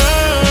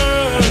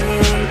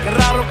 Qué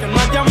raro que no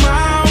has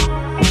llamado.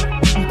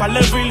 Un par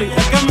de filis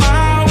he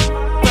quemado.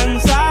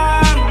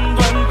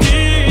 Pensando en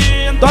ti.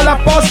 En todas las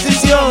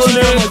posiciones.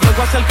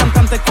 Llego a ser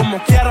cantante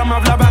como quiera. Me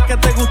hablaba que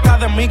te gusta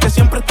de mí. Que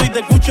siempre estoy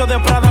de Gucci o de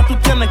Prada. Tú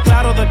tienes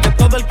claro de que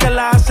todo el que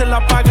la hace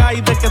la paga.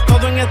 Y de que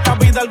todo en esta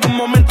vida algún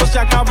momento se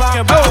acaba.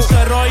 ¿Qué vas a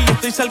hacer hoy?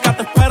 Estoy cerca,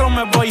 te espero,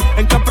 me voy.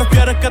 ¿En qué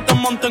prefieres que te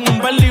monten un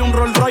Bentley y un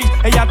Rolls Royce?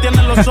 Ella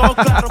tiene los ojos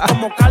claros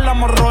como Carla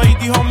Morroy.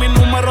 Dijo mi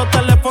número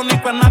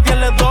telefónico a nadie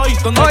le doy.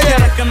 ¿Dónde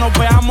quieres que nos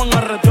veamos? En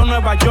el retiro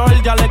Nueva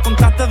York. Ya le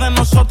contaste de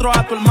nosotros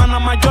a tu hermana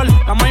mayor.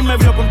 La maíz me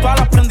vio con todas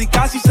las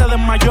prendicas y se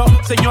desmayó.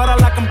 Señora,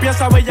 la que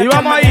empieza bella, y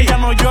vamos que ella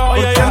no yo.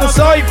 Oye, yo no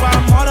soy pa'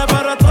 amores,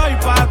 pero estoy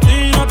pa'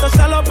 ti. No te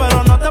celo,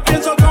 pero no te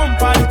pienso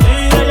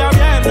compartir. Ella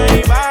viene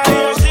y va,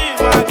 yo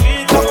sigo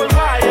aquí. Como el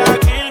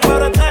Guayaquil,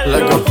 pero te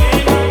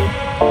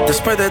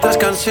Después de 3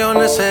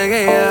 canciones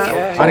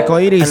seguía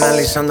Arcoiris,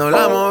 analizando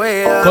la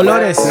movida.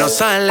 Colores. No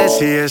sale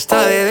si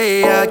está de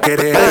día.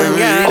 Quiere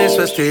cambiar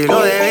su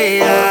estilo de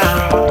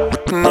vida.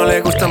 No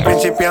le gustan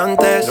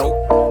principiantes,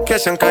 que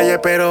sean calle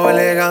pero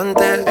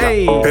elegantes.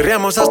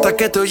 Perreamos hasta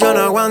que tú y yo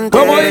no aguantes.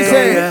 ¿Cómo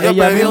dice?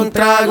 Ella pedí un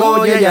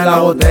trago y ella la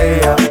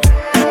botella.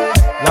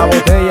 La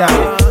botella.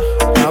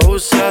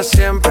 Abusa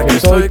siempre que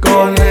estoy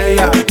con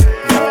ella.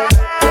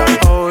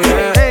 Oh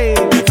yeah.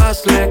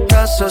 Hazle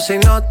caso si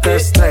no te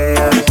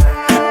estrellas.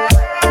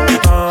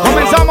 Oh,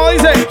 comenzamos,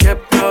 dice. ¿Qué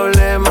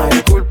problema?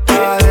 Es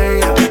culpa de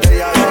ella.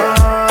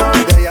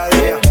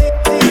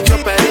 Yo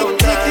pedí un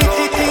trago.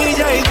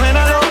 DJ,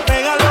 suénalo,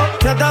 pégalo.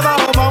 Ya está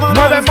abajo, vámonos.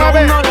 Mueve,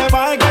 mueve. No le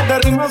bajes que este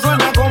ritmo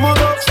suena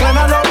cómodo.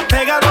 Suénalo,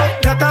 pégalo.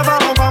 Ya está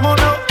abajo,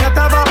 vámonos. Ya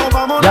está abajo,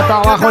 vámonos. Ya está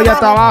abajo, ya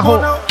está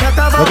abajo.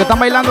 Los que están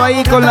bailando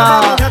ahí con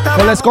la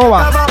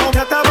escoba.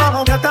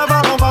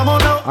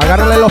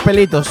 Agárrale los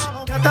pelitos.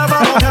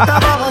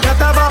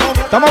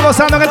 Estamos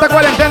gozando en esta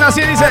cuarentena,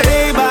 así dice.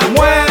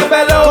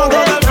 Muévelo.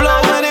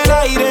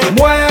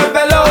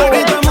 Muévelo.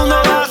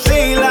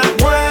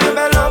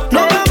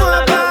 No vamos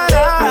a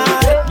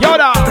parar.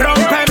 Llora.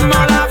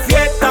 Rompemos la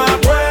fiesta.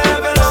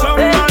 Muévelo.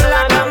 Somos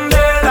la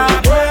candela.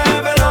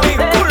 Muévelo.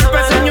 Disculpe,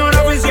 señor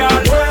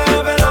oficial.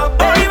 Muévelo.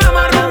 Hoy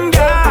vamos a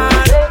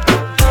rumbear.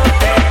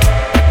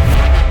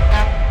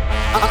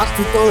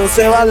 Aquí todo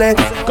se vale.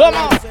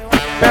 ¿Cómo?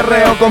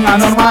 Perreo con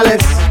anormales.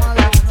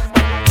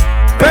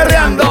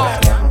 Perreando.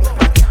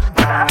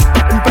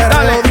 Un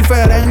perreo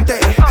diferente,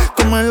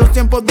 como en los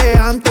tiempos de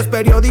antes.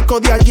 Periódico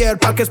de ayer,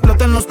 pa' que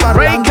exploten los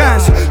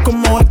parlantes.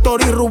 Como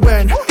Héctor y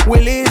Rubén,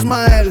 Willy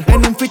Ismael.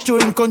 En un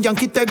featuring con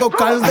Yankee Tego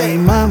Calde. Ay,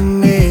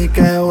 mami,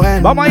 qué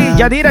bueno. Vamos ahí,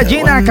 Yadira,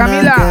 Gina,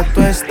 Camila,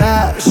 tú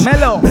estás.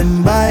 Melo.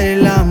 Ven,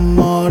 baila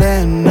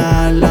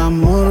morena, la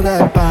murga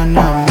de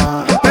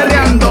Panamá.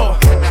 Perreando.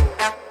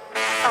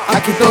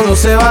 Aquí todo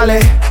se vale.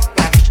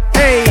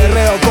 Hey.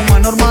 Perreo como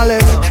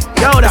anormales.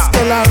 Y ahora es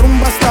que la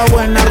rumba está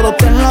buena,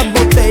 roten las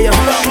botellas.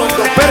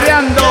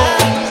 perreando.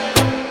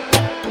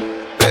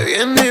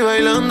 Bebiendo y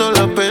bailando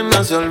la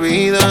pena se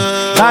olvida.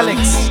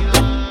 Alex.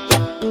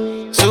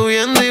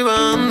 Subiendo y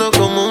bajando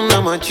como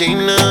una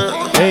machina.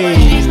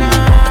 Hey.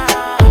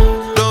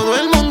 Todo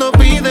el mundo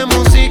pide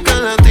música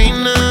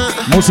latina.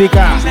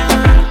 Música.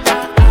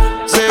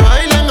 Se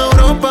baila en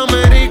Europa,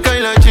 América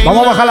y la China.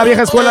 Vamos a bajar la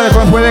vieja escuela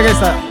después de que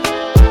esta.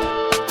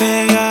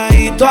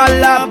 Pegadito a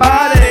la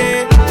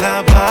pared,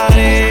 la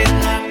pared.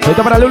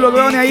 Ahorita para Lulo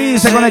Leone ahí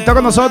se conectó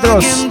con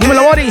nosotros.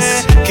 Dímelo,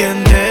 Boris.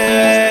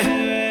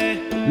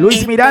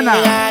 Luis Mirana.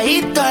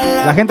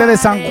 La gente de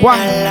San Juan.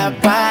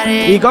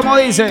 ¿Y cómo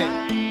dice?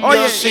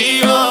 Oye,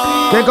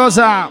 ¿qué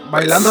cosa?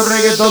 Bailando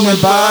reggaetón en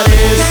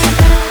pares.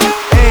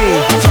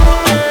 Hey.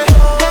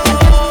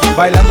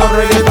 Bailando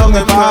reggaetón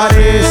en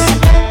pares.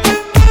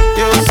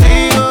 Yo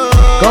sigo.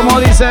 ¿Cómo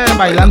dice?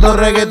 Bailando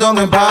reggaetón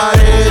en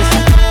pares.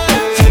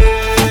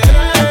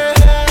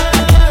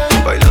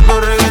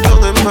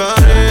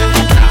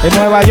 En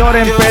Nueva York,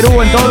 en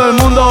Perú, en todo el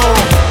mundo,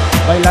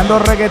 bailando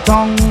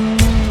reggaetón.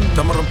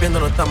 Estamos rompiendo,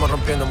 no estamos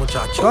rompiendo,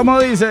 muchachos. ¿Cómo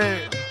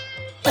dice?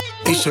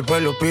 Y si el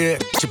pueblo pide,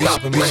 y si el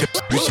pueblo pide,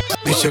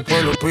 y si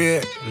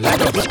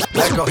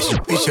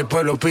el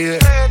pueblo pide,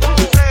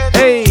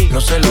 hey, no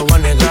se lo va a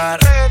negar.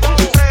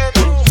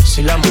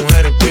 Si la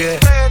mujer pide.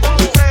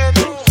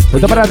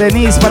 Esto para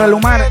Denise, para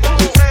Lumar.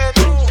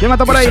 ¿Quién más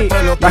está por ahí?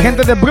 La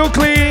gente de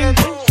Brooklyn.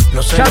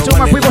 Chacho,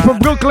 my people from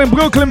Brooklyn.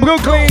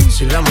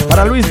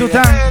 Para Luis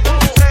Dután.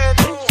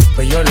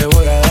 Pues yo le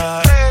voy a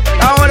dar.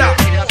 Ahora.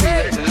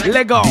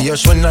 Let's go. Y yo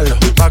suénalo,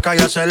 pa' acá y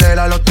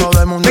aceléralo.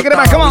 Todo el mundo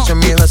está vamos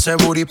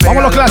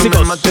los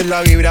clásicos. Mate la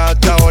vibra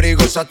hasta ahora y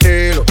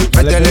gózatelo.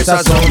 Métele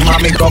sazón,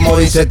 mami, como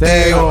dice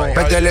Tego.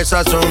 Métele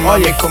sazón,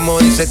 mami, como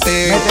dice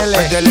Tego.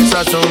 Métele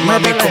sazón,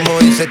 mami, como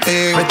dice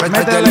Tego.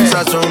 Métele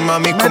sazón,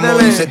 mami, como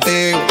dice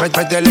Tego.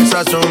 Métele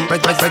sazón,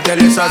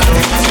 métele sazón.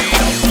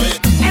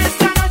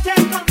 Esta noche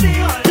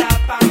contigo la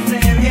pasé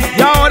bien.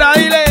 Y ahora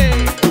dile.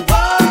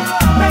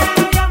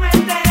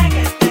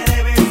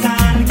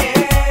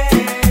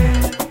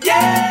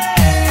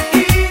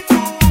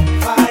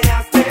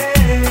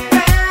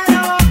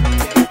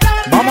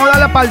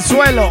 Para el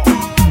suelo.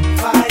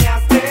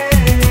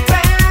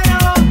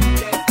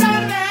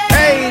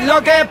 Ey,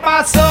 lo que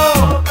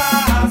pasó.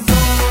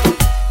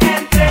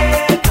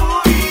 Entre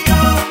tú y yo.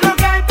 Lo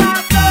que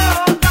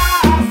pasó.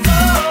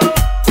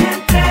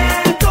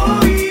 Entre tú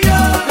y yo.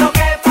 Lo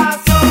que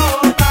pasó.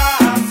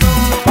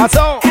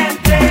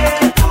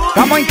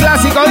 Estamos en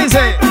clásico,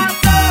 dice.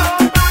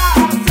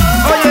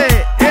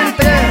 Oye,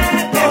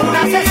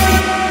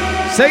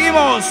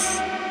 seguimos.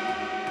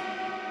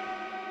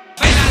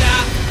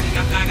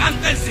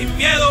 Sin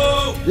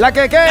miedo, la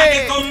que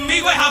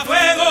conmigo es a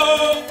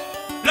fuego,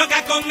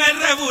 loca con el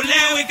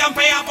rebuleo y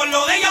campea por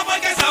lo de ella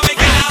porque sabe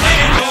que la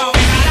dejo.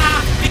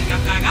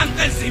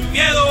 Cagante el sin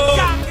miedo,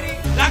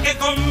 la que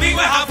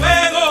conmigo es a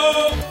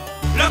fuego,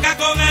 loca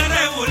con el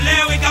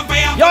rebuleo y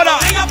campea por lo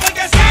de ella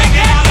porque sabe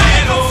que la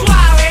dejo.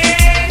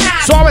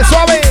 Suave,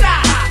 suave.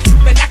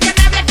 ¿Verdad que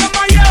nadie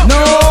como yo?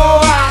 No.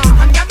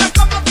 Andando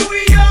como tú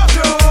y yo.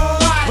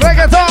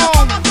 Reggaetón.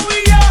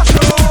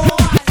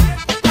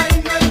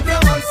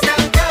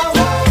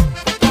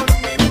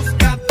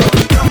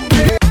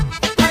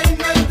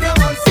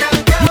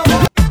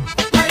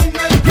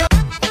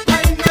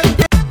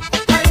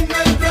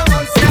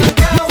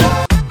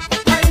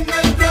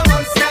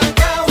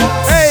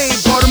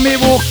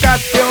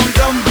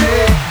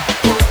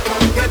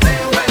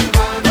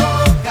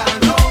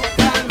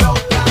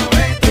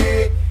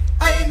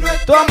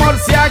 Tu amor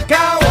se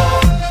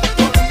acabó.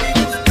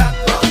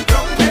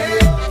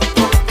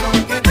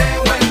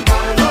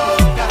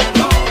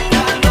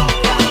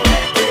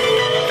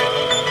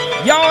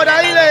 Y ahora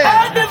dile.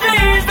 Es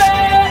difícil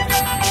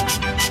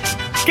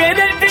que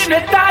destino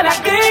estar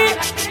aquí.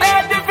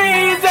 Es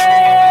difícil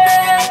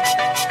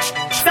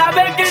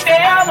saber que te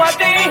amo a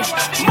ti.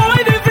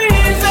 Muy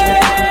difícil.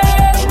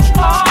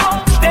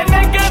 Oh,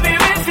 tener que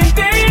vivir sin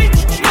ti.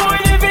 Muy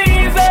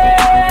difícil.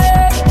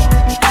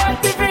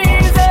 Es difícil.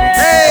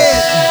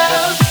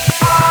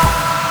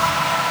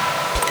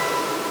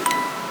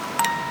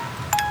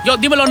 Yo,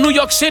 dímelo, New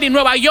York City,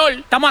 Nueva York.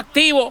 Estamos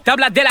activos. Te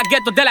hablas de la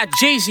ghetto, de la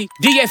Jeezy.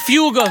 DJ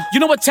Fuger. You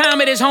know what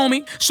time it is,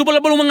 homie. Sube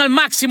el volumen al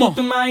máximo. ¿Tú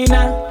te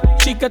imaginas,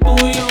 chica, tú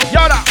y yo? Y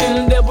ahora. En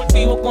el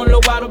deportivo con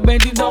los baros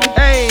 22.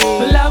 Hey.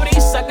 La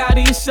brisa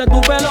acaricia tu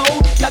pelo.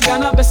 Las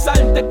ganas de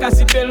besarte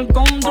casi pierdo el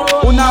control.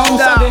 Una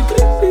onda. De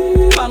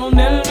creepy, pa' los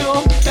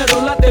nervios.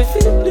 Enrólate,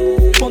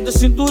 ponte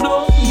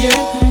cinturón, yeah.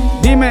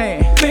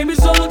 Dime. Baby,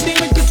 solo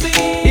dime que sí.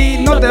 Y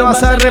no te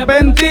vas a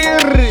arrepentir.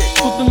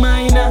 ¿Tú te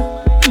imaginas?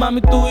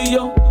 Mami, tú y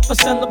yo,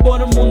 pasando por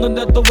el mundo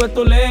de todo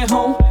esto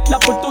lejos. La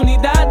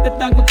oportunidad de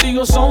estar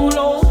contigo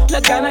solo.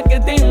 Las ganas que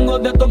tengo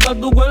de tocar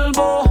tu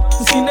cuerpo.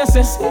 Si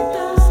necesitas,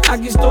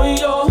 aquí estoy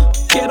yo.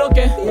 Quiero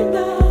que,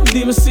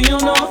 dime sí o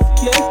no,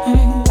 yeah.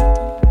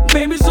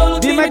 Baby, solo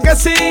dime que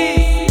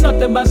sí. No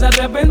te vas a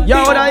arrepentir. Y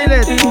ahora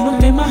dile. Tú no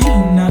te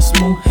imaginas,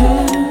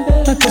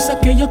 mujer, la cosa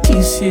que yo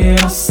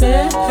quisiera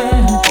hacer.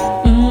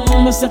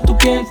 No sé tú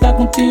quieres estar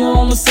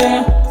contigo, no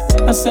sé.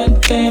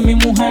 Hacerte mi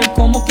mujer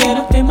como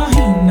quiera. ¿Te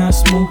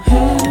imaginas,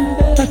 mujer,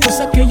 la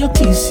cosa que yo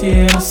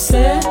quisiera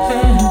hacer?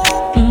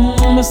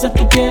 No sé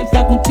tú quieres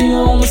estar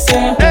contigo, no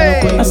sé.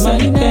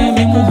 Hacerte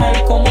mi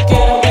mujer como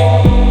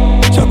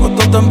quiera. Se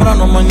acostó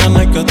temprano, mañana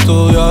hay que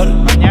estudiar.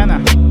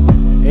 Mañana.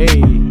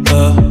 Ey.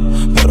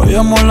 Pero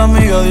llamó a la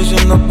amiga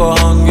diciendo pa'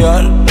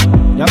 janguear.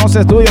 Ya no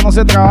se estudia, no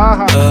se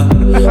trabaja.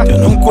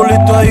 Tiene un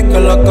culito ahí que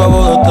la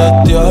acabo de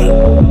testear.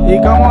 ¿Y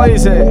cómo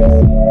dice?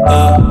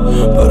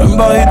 Pero en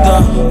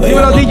bajita.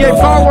 Dímelo, DJ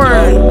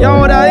Forward. Y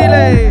ahora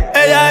dile.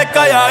 Ella es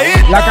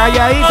calladita. La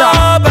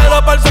calladita. Pero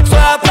para el sexo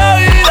es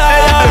atrevida.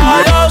 Ella es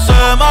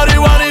mayosa,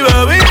 marihuana y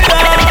bebida.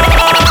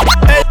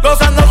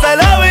 Gozándose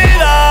la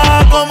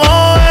vida como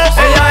es.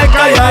 Ella es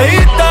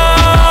calladita.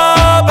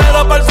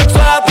 Pero para el sexo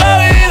es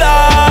atrevida.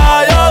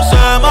 Yo sé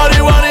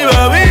marihuana y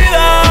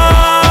bebida.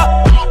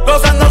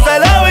 Gozándose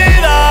la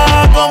vida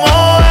como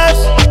es.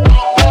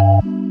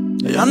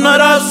 Ella no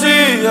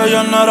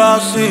era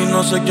así,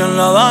 no sé quién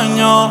la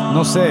dañó.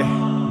 No sé.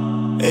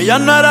 Ella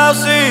no era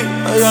así,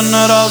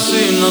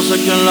 no sé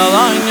quién la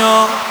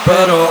dañó.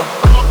 Pero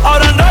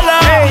ahora enrola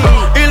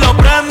y lo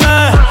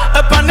prende.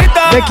 Es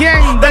panita. ¿De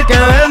quién? Del que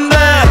vende.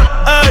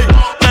 Ey,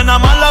 nena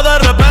mala de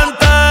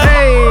repente.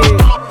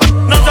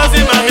 No sé si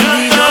me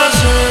mientes.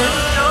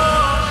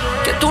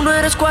 Que tú no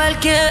eres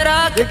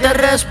cualquiera, que te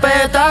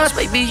respetas,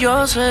 baby,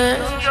 yo sé.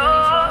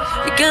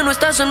 Y que no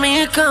estás en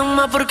mi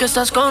cama porque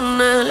estás con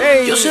él.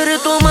 Yo seré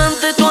tu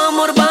amante, tu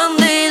amor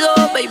bandido.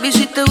 Baby,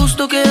 si te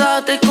gusto,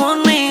 quédate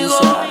conmigo.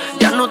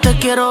 Ya no te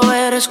quiero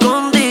ver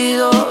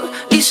escondido.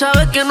 Y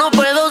sabes que no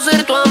puedo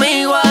ser tu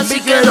amigo,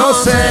 así que no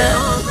sé.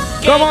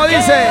 ¿Cómo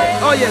dice?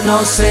 Oye, no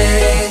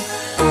sé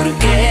por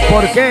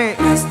qué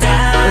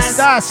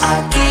estás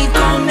aquí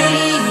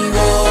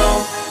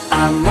conmigo.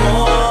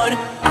 Amor,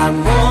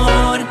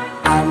 amor,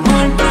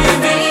 amor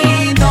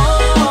prohibido.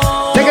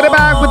 Take it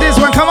back with this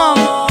one, come on.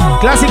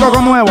 Clásico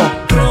con nuevo.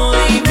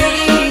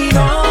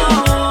 Prohibido.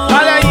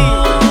 Dale ahí.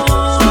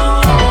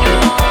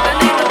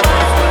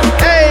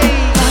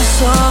 Hey.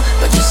 Paso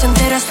noches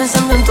enteras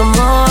pensando en tu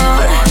amor.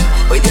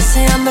 Voy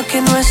deseando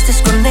que no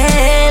estés con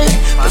él.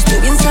 Pues tú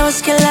bien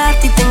sabes que el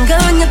arte te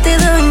engaña, te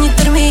daña y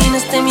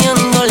terminas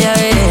temiéndole a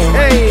él.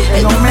 Hey,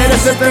 él no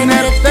merece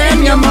tenerte,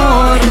 mi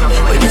amor.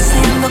 Voy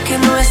deseando que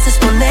no estés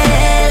con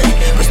él.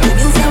 Pues tú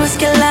bien sabes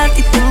que el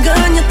arte te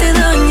engaña, te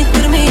daña y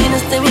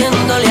terminas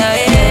temiéndole a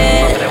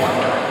él.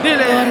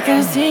 Dile.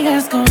 Porque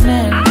sigues con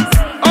él.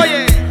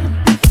 Oye.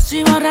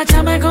 Si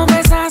borracha me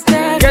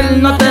confesaste que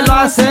él no te lo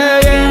hace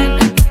bien.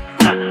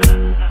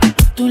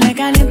 Tú le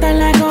calientas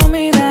la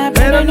comida,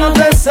 pero no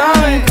te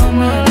sabe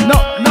comer.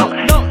 No.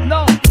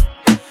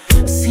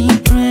 Si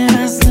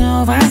pruebas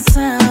no vas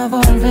a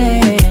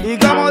volver. ¿Y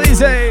cómo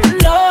dice?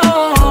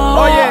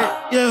 No. Oye.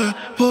 Yeah,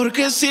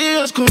 porque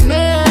sigues con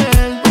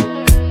él.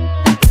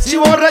 Si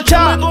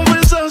borracha me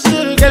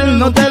confesaste que él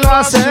no te lo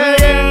hace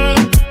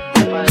bien.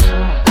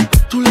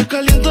 Tú le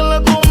calientas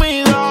la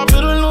comida,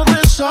 pero él no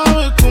te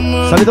sabe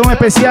comer. Saludo muy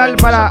especial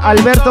para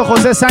Alberto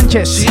José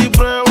Sánchez. Si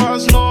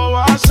pruebas no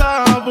vas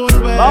a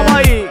volver. Vamos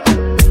ahí.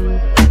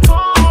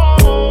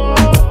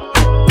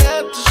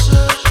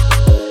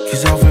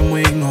 Quizás fui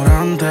muy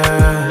ignorante.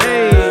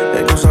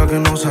 Hay cosas que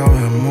no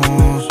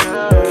sabemos.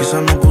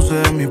 Quizás no puse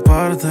de mi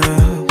parte,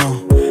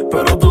 no,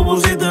 pero tú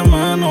pusiste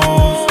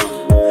menos.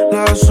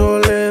 La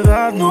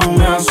soledad no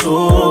me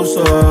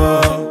asusta,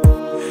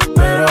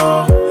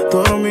 pero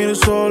dormir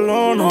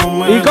solo no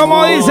me ¿Y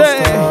cómo dice?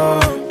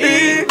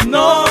 Y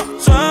no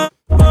sé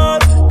por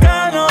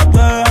qué no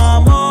te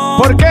amo.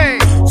 ¿Por qué?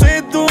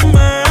 Si tú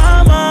me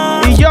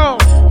amas y yo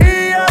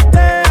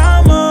te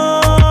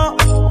amo.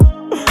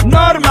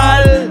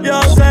 Normal.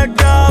 Yo sé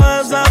que a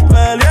veces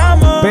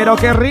peleamos, pero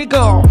qué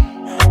rico.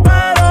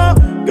 Pero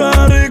qué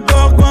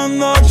rico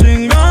cuando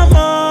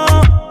chingamos.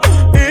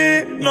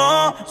 Y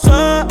no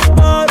sé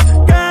por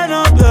qué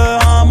no te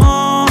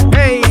amo.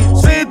 Hey.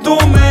 Si tú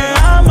me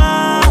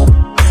amas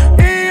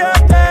y yo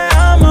te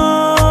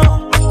amo.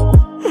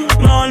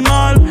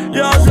 Normal,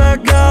 yo sé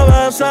que a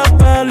veces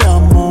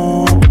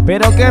peleamos,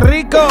 pero qué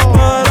rico.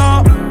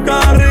 pero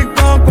qué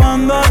rico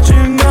cuando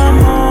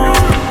chingamos.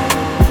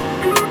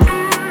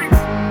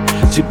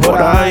 Si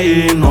por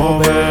ahí nos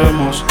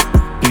vemos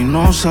y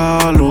nos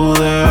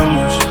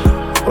saludemos,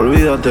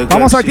 olvídate que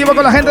vamos activo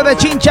con la gente de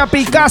Chincha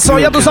Picasso.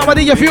 Ya tú sabes,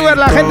 DJ Fuger,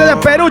 la gente de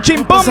Perú,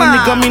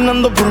 Chimpoma.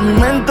 Caminando por mi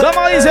mente.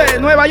 ¿Cómo dice?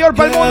 Nueva York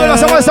para el mundo. Lo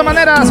hacemos de esta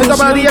manera. Siento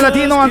para DJ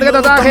Latino, Andrés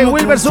Tataje,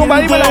 Wilber Zumba,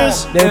 dímelo.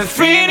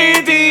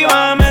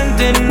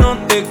 Definitivamente no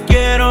te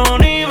quiero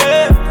ni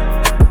ver.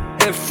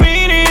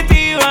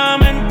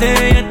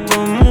 Definitivamente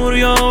esto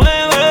murió,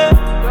 bebé.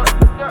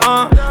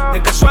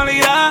 De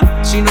casualidad,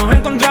 si nos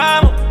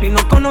encontramos y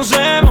nos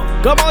conocemos.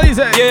 ¿Cómo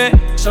dice? Yeah,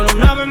 solo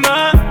una vez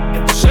más,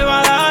 esto se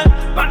va a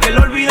dar para que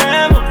lo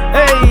olvidemos.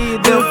 Hey,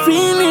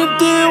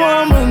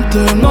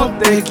 definitivamente no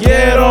te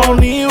quiero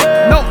ni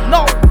ver. No.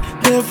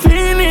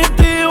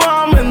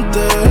 Definitivamente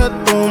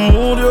esto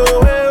murió,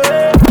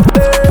 bebé.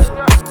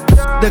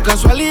 De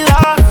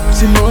casualidad,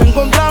 si nos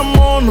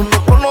encontramos, no nos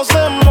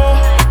conocemos.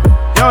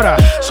 Y ahora,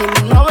 solo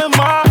una vez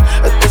más,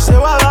 esto se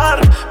va a dar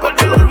para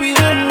que lo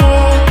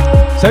olvidemos.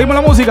 seguimos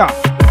la música.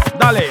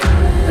 Dale.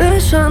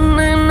 Esa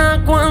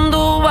nena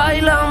cuando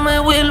baila me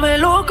vuelve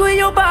loco y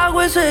yo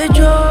pago ese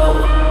show.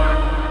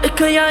 Es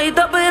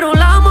calladita pero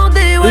la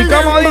motivo. ¿Y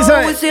cómo dice?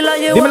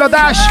 Dímelo,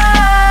 Dash.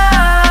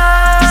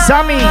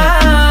 Sammy,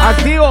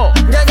 activo.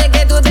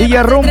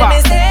 DJ Rumba.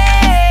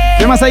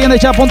 ¿Qué más ahí en el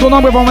chat? Pon tu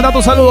nombre para mandar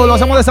tu saludo. Lo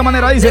hacemos de esta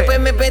manera, dice. Después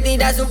me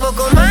pedirás un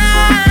poco más.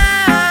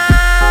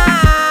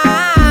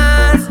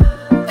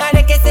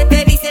 Haré que se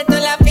te dice toda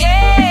la piel.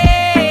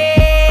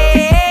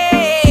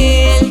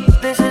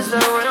 This is the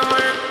one of my...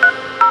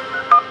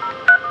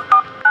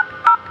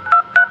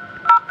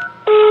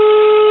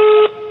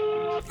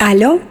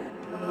 ¿Aló?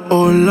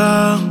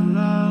 Hola.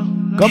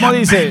 ¿Cómo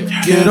dice?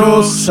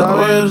 Quiero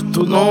saber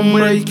tu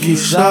nombre y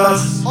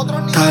quizás,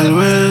 tal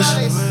vez,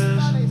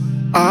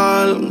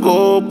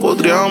 algo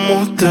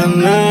podríamos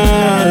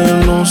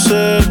tener, no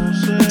sé.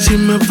 Si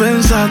me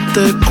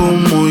pensaste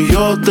como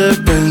yo te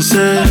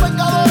pensé,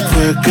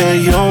 fue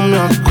que yo me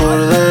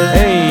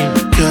acordé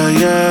que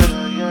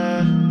ayer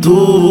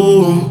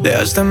tú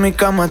dejaste en mi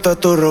cama toda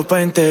tu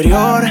ropa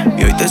interior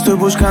y hoy te estoy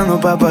buscando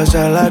pa'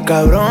 pasarla,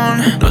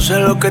 cabrón. No sé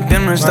lo que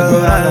tiene esta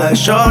dorada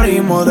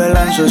shorty,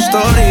 modela en su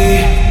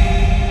story.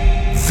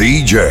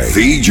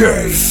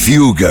 DJ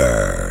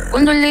Fugger.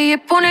 Cuando el DJ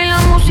pone la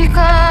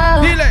música,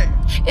 dile.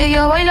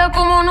 Ella baila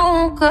como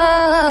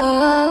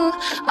nunca.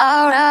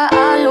 Ahora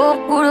a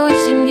lo puro y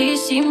sin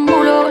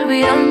disimulo,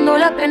 olvidando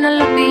la pena en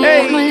la piel.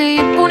 Cuando el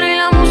DJ pone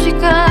la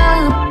música,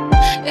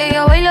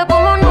 ella baila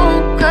como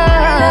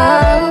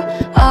nunca.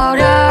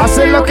 Ahora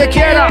hace lo que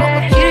quiera.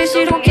 Quiere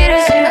si no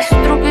quiere, será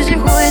otro que se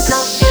jode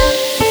también.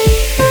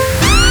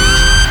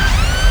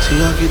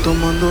 Sigue aquí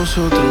tomándose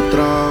otro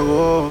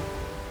trago.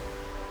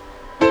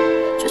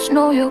 Yo es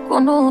novio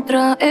con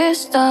otra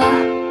está.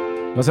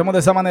 Lo hacemos de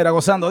esa manera,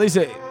 gozando,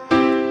 dice.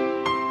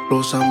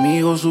 Los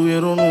amigos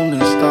subieron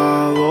un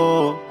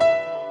estado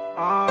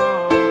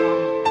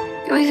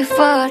Que hoy de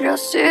farra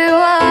se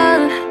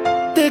van.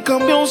 Te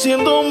cambió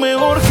siendo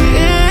mejor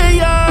que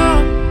ella.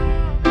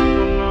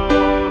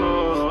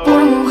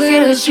 Por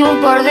mujeres y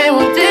un par de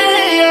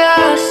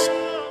botellas.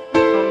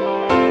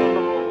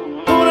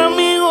 Por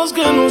amigos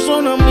que no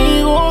son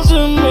amigos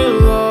en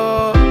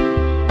verdad.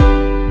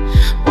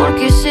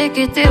 Porque sé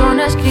que te van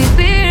a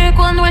escribir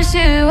cuando él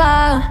se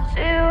va.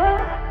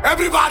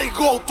 Everybody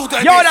go to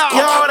the Y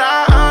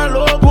ahora a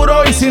lo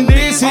puro y sin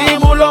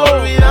disimulo,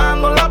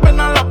 olvidando la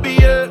pena en la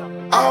piel.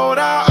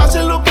 Ahora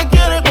hace lo que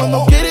quiere,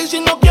 cuando quiere y si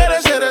no quiere,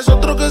 eres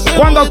otro que se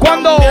 ¿Cuándo?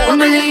 Cuando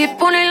el DJ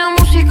pone la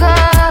música,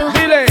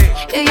 dile.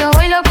 Ella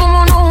baila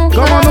como nunca.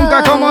 Como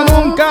nunca, como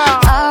nunca.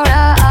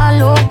 Ahora a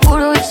lo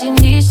puro y sin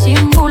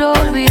disimulo,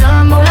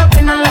 olvidando la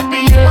pena en la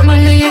piel. Cuando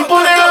el DJ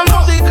pone la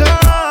música,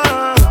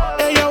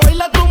 ella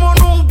baila como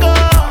nunca.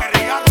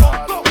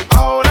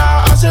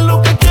 Ahora hace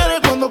lo que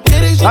quiere, cuando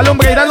quiere y si dale no un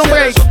break, quiere, dale un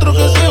break. eres otro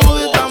que se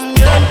jode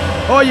también.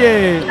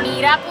 Oye,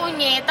 Mira,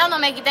 puñeta, no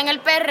me quiten el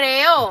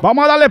perreo.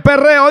 vamos a darle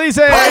perreo,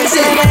 dice. Hoy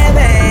se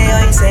bebe,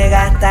 hoy se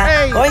gasta,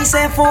 hoy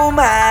se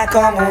fuma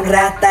como un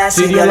rata,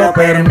 si Dios lo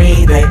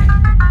permite.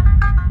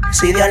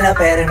 Si Dios lo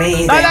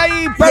permite. Dale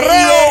ahí, perreo.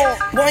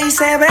 Yeah. Hoy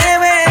se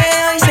bebe,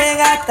 hoy se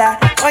gasta,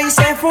 hoy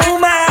se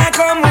fuma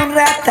como un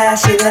rata,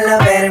 si Dios lo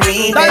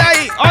permite. Dale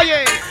ahí,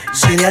 oye.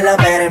 Si Dios lo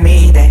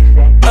permite.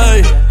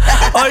 Ey,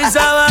 hoy se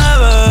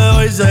bebe,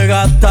 hoy se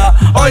gasta,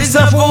 hoy se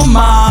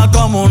fuma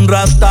como un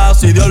rata,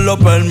 si Dios lo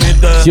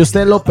permite. Si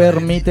usted lo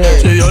permite.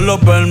 Si Dios lo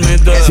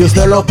permite. Si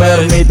usted lo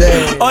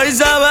permite. Hoy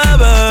se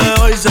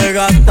bebe, hoy se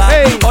gasta,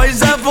 hoy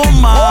se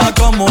fuma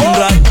como un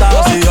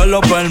rata, si Dios lo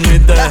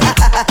permite.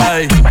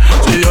 Ey,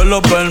 si Dios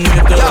lo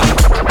permite.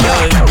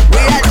 Ey.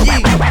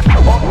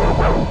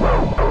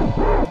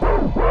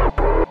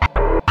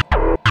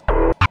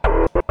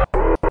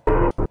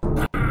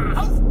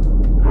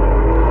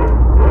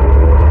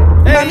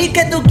 Mami,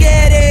 ¿qué tú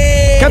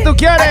quieres? ¿Qué tú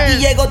quieres? Aquí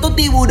llegó tu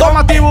tiburón.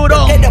 Toma,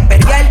 tiburón. Yo quiero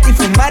perrearte y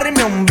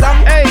fumarme un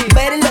blunt.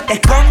 Ver lo que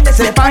esconde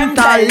ese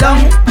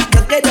pantalón.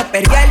 Yo quiero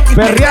perrearte y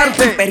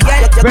perrearte.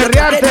 Yo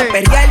quiero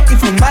perrearte y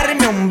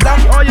fumarme un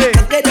blunt. Oye.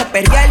 Yo quiero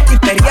perrearte y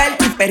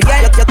perrearte y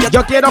perrearte.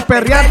 Yo quiero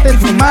perrearte y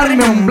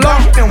fumarme un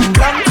blunt.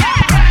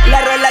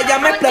 La rola ya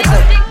me explotó.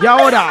 Y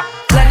ahora.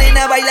 La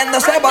nena bailando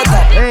se botó.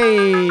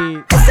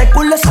 Ey. Ese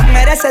culo se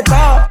merece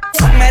todo.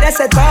 Se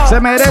merece todo. Se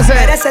merece. Se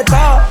merece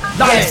todo.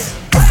 Dale. Yes.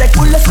 Ese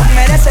culo se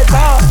merece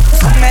todo.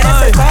 Se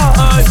merece todo.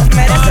 Se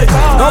merece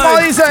todo. ¿Cómo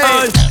dice?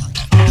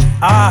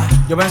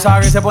 Yo pensaba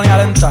que se ponía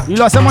lenta. Y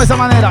lo hacemos de esa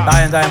manera.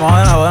 Está bien, vamos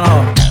de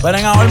nuevo.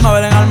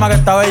 Ven en alma que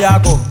está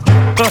bellaco.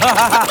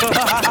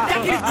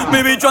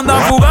 Mi bicho anda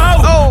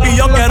fugado y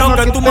yo quiero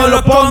que tú me lo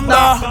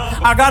escondas.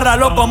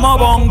 Agárralo como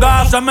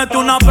bonga. Se mete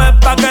una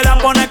pepa que la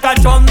pone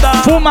cachonda.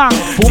 Fuman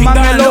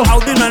en los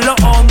Audi, en los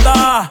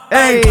Honda.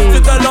 Ey.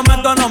 Si te lo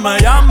meto, no me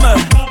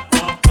llames.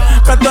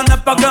 Que tienes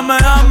pa' que me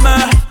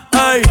ames.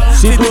 Ey.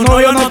 Si tu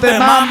novio no te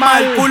mama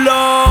el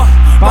culo,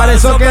 para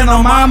eso que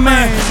no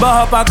mames.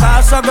 Baja pa'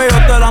 casa que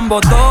yo te la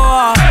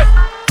embotoa.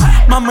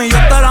 Mami, yo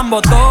te la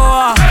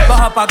embotoa.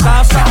 Baja pa'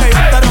 casa que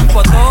yo te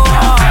rompo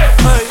toa.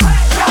 Ey,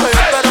 que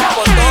yo te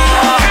rompo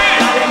toa.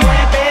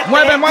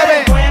 Mueve,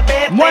 mueve,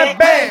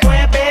 mueve.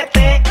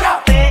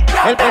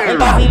 El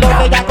vacilo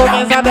que ya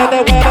comienza desde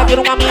jueves.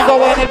 Tiene un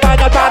amigo en el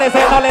baño, al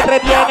parecer no le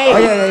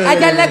entretiene. A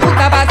ella le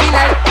gusta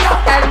vacilar.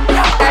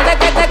 Tal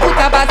que te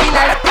gusta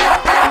vacilar.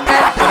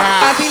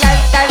 Vacilar,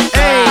 tal,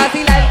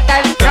 vacilar,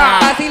 tal,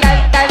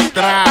 vacilar, tal,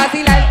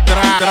 vacilar,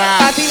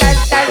 vacilar,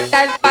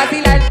 tal,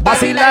 vacilar,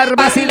 vacilar,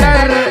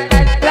 vacilar.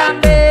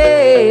 Plan B.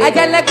 A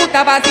ella le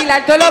gusta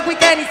vacilar todos los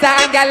weekends y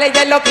sanguearle,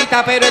 ella lo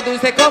quita, pero es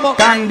dulce como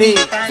Candy.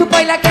 Su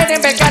pues la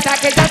quieren ver casa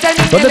que ya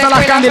termine. ¿Dónde están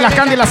las Candy, las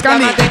Candy, las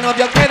Candy?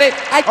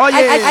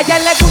 Oye. A ella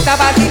le gusta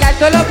vacilar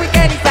todos los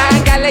weekends y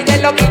sanguearle, ella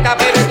lo quita,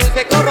 pero es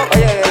dulce como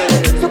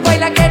Su pues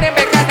la quieren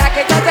ver casa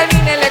que ya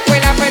termine la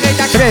escuela, pero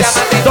ella 3,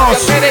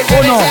 2,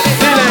 1.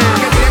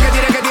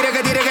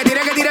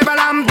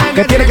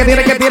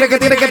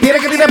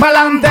 Que tire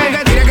pa'lante.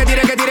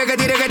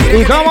 Y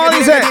 ¿Y cómo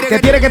dice? Que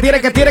tire.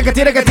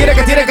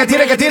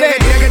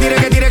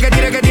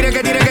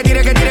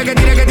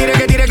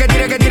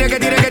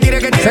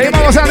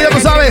 Seguimos gozando, ya tú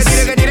sabes.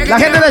 La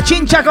gente de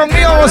Chincha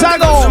conmigo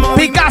gozando.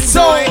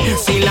 Picasso.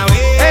 Si la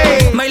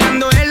ve,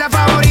 bailando es la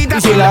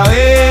favorita. Si la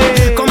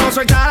ve, como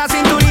suelta la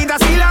cinturita.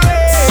 Si la ve,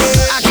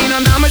 aquí no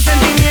andamos el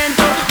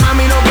sentimiento.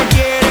 Mami, lo que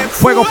quiere.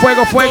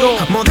 Fuego.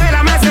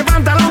 Modélame ese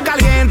pantalón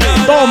caliente.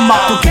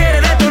 Toma. Tú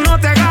quieres de esto, no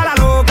te hagas la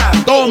loca.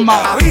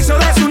 Toma. Aviso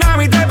de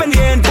tsunami, estoy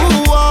pendiente.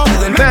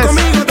 Duerme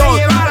conmigo, te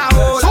lleva la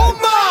hora.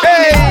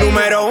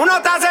 Número 1,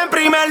 estás en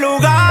primer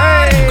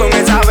lugar. Con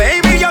esa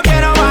baby yo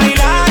quiero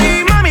bailar.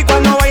 Y mami,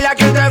 cuando baila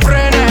que te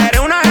frene.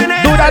 Eres una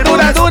general.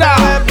 Dura.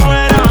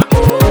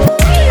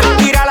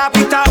 Tira la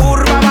pista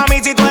urba,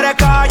 mami, si tú eres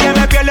calle,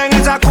 me pierdo en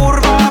esa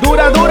curva.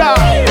 Dura.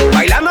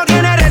 Bailando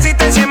tiene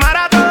resistencia en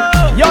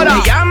maratón. Y ahora.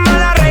 Me llama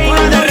la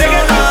reina del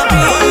reggaetón.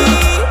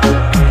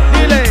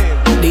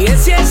 Dile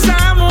si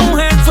esa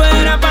mujer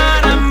fuera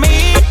para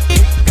mí.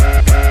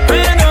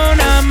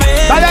 Perdóname.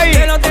 Dale ahí.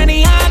 Te lo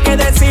tenía que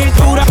decir.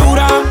 Dura.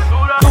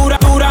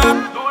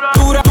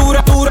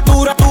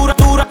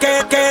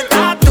 Que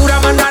está dura,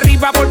 mano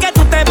arriba porque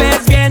tú te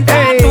ves bien.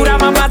 Dura,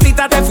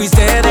 mamacita, te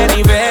fuiste de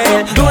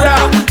nivel. Dura,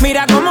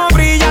 mira cómo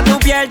brilla tu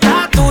piel.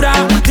 Está dura,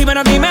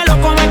 dímelo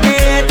cómo es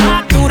que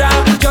está dura.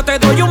 Yo te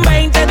doy un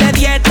 20 de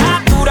 10.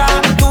 Está dura.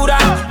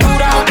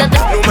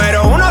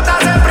 Número 1,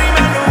 estás en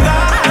primer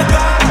lugar.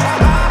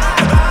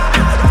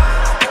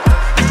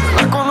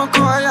 La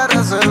conozco, ella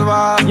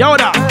reserva. Y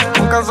ahora.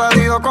 Nunca ha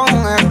salido con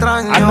un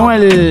extraño.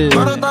 Anuel.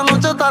 Pero esta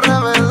noche está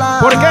revelada.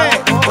 ¿Por qué?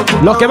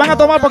 Los que van a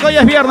tomar porque hoy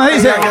es viernes,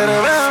 dice.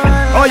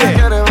 Oye.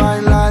 Quiere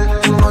bailar,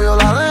 su novio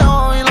la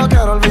dejó y lo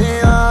quiero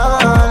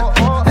olvidar.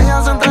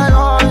 Ella se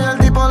entregó y el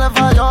tipo le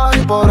falló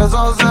y por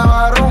eso se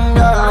va a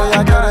rumbear.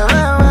 Ella quiere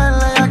beber,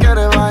 ella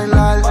quiere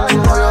bailar, su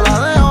novio la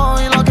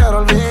dejó y lo quiero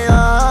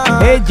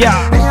olvidar.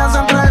 Ella se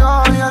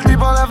entregó y el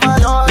tipo le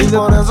falló y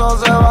por eso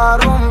se va a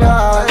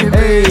rumbear.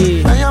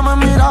 Ella me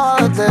miraba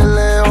desde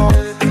lejos,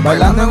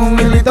 bailando en un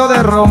hilito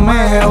de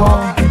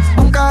Romeo.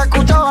 Nunca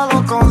escuchaba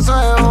los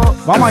consejos.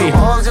 Vamos ahí.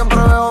 Siempre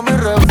veo mi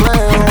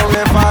reflejo.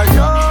 Le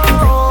falló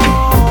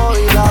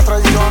y la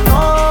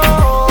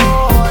traicionó.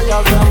 Ella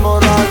se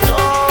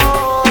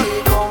emborrachó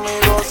y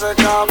conmigo se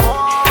acabó.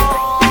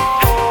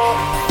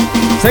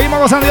 Seguimos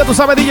gozando, ya tú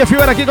sabes, DJ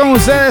Fever aquí con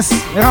ustedes.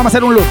 Déjame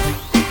hacer un loop.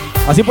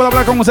 Así puedo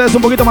hablar con ustedes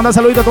un poquito, mandar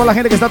saluditos a toda la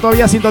gente que está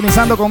todavía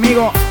sintonizando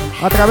conmigo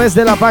a través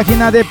de la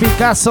página de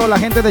Picasso, la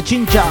gente de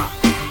Chincha.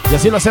 Y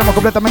así lo hacemos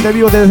completamente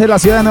vivo desde la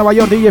ciudad de Nueva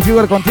York. DJ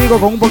Fever contigo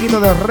con un poquito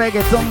de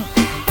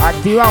reggaetón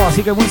activado,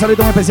 así que un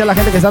saludito muy especial a la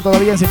gente que está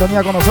todavía en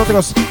sintonía con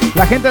nosotros.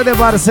 La gente de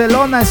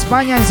Barcelona,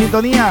 España en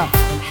sintonía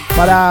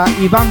para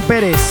Iván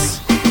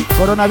Pérez.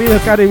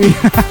 Coronavirus Caribe.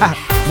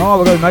 No,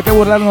 bro, no hay que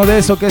burlarnos de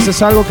eso, que eso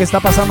es algo que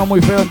está pasando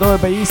muy feo en todo el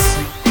país,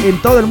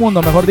 en todo el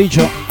mundo, mejor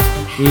dicho.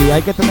 Y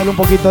hay que tenerle un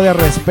poquito de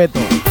respeto.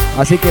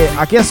 Así que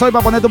aquí estoy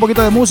para ponerte un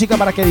poquito de música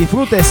para que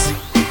disfrutes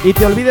y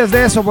te olvides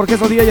de eso, porque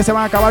estos días ya se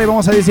van a acabar y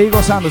vamos a seguir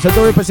gozando. Es el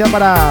todo especial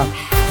para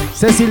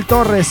Cecil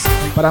Torres,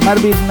 para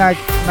Marvin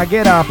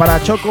Naguera,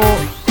 para Choco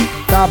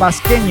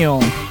Tabasqueño,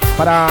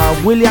 para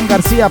William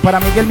García, para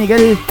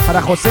Miguel,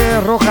 para José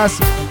Rojas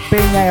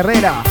Peña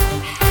Herrera,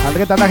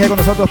 André Tanaje con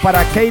nosotros,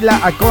 para Keila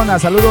Acona,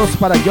 saludos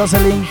para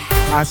Jocelyn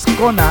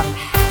Ascona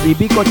y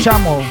Vico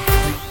Chamo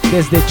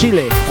desde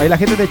Chile. Ahí la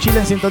gente de Chile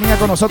en sintonía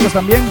con nosotros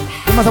también.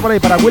 ¿Qué más está por ahí?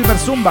 Para Wilber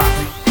Zumba,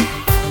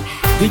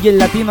 DJ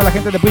Latino, la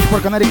gente de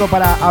Bridgeport, Connecticut,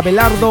 para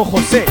Abelardo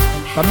José,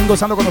 también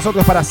gozando con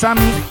nosotros, para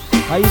Sammy.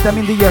 Ahí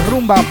también DJ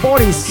Rumba,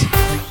 Boris,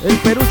 el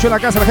Perucho en la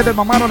casa, la gente de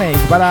Mamarone,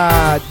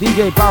 para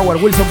DJ Power,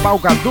 Wilson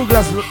Pauca,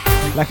 Douglas,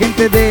 la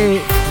gente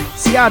de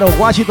Seattle,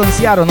 Washington,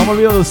 Seattle, no me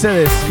olvido de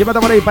ustedes. ¿Quién va a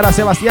estar por ahí? Para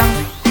Sebastián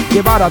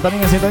Guevara,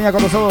 también en sintonía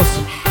con nosotros.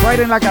 Fire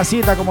en la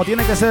casita, como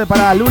tiene que ser,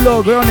 para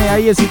Lulo Grone,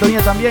 ahí en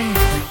sintonía también.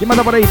 ¿Quién va a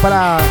estar por ahí?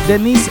 Para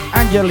Denise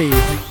Angeli,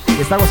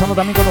 que está gozando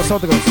también con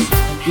nosotros.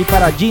 Y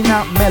para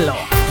Gina Melo.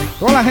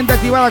 Toda la gente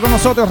activada con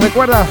nosotros,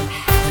 recuerda,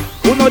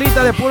 una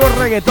horita de puro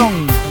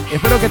reggaetón.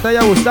 Espero que te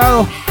haya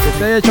gustado, que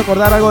te haya hecho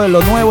acordar algo de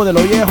lo nuevo, de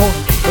lo viejo.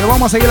 Pero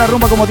vamos a seguir la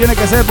rumba como tiene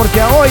que ser,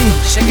 porque hoy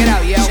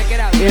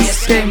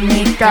es que en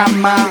mi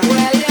cama.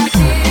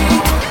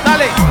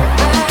 Dale.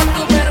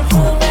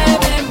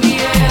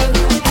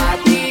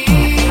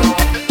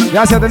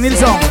 Gracias,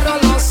 Denilson.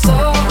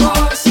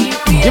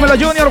 Dímelo,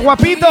 Junior,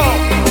 guapito.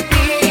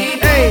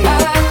 Hey.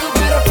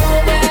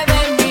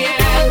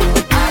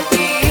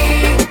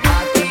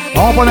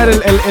 Vamos a poner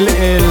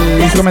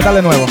el instrumental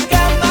de nuevo.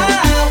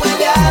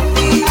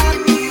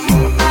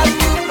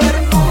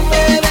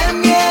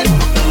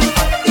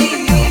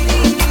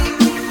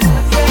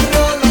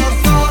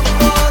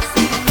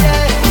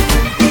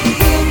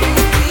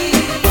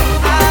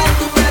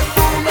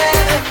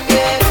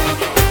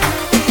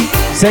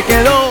 Se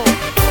quedó.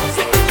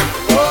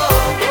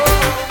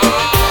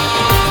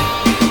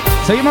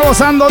 Seguimos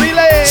gozando,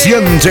 dile.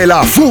 Siente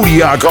la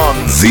furia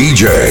con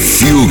DJ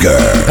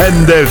Fugger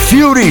and The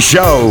Fury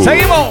Show.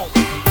 Seguimos.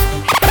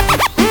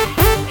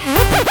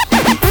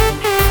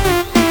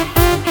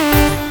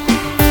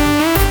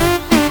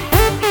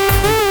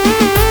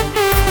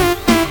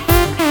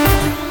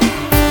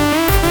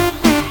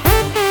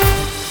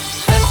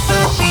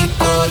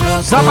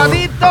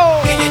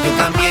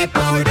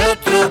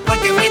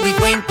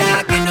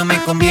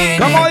 conviene.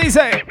 ¿Cómo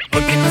dice?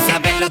 Porque no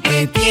sabes lo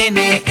que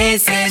tiene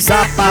ese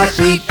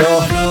zapatito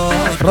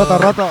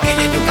roto.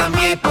 Que yo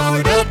cambié por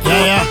otro.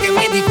 Porque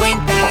me di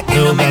cuenta que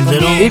no me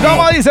conviene. ¿Y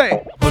cómo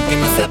dice? Porque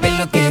no sabes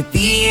lo que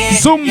tiene.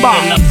 Zumba.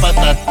 La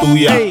pata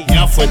tuya,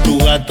 ya fue tu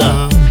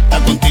gata. Está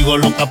contigo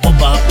loca, pues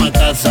vas pa'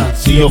 casa.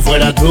 Si yo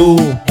fuera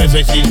tú, te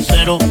soy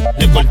sincero,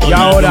 le corto y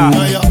ahora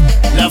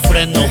la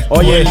freno.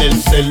 Oye,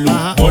 el celu,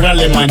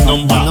 órale más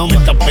nomba. Me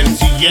está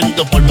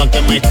persiguiendo por más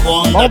que me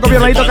esconda. Vamos con mi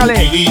hermanito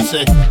Calé.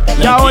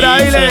 Y ahora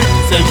dile.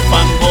 Se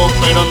enfangó,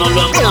 pero no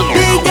lo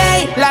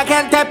DJ, la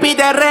gente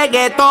pide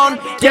reggaetón.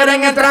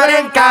 Quieren entrar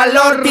en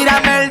calor.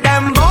 Tírame el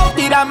dembow,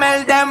 tírame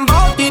el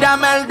dembow,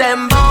 tírame el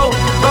dembow.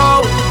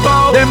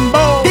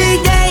 Dembow.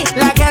 DJ,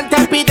 la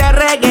gente pide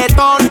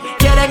reggaetón.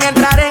 Quieren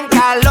entrar en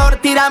calor.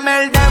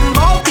 Tírame el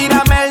dembow,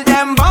 tírame el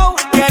dembow.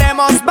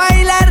 Queremos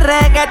bailar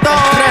reggaetón.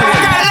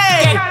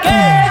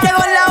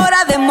 Llegó la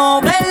hora de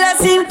mover la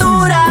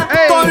cintura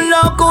con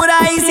locura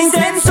y sin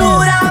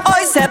censura.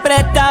 Hoy se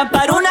presta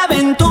para una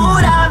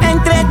aventura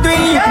entre tú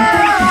y yo.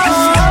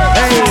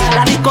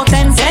 La disco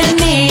está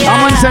encendida.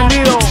 Vamos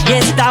encendidos. Y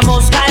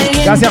estamos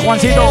calientes. Gracias,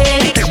 Juancito.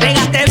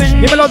 Pégate,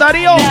 ven. Dímelo,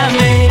 Darío.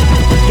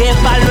 Que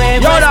pa'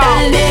 luego Llora.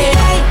 es tarde.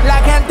 La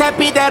gente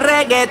pide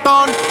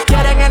reggaetón.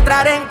 Quieren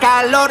entrar en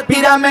calor.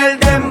 Tírame el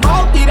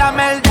dembow,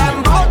 tírame el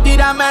dembow,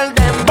 tírame el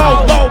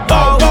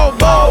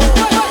dembow.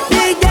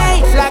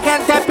 DJ, la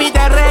gente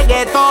pide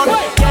reggaetón.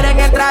 Quieren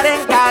entrar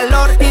en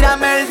calor.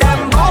 Tírame el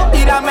dembow,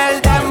 tírame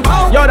el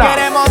dembow. Llora.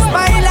 Queremos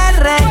bailar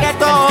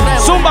reggaetón.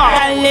 Zumba.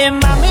 Dale,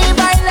 mami,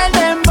 baila el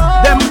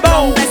dembow.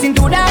 Dembow. La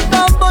cintura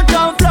con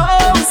mucho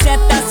flow. Si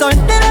estás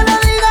soltera, no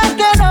digas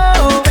que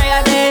no.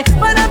 Pégate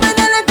para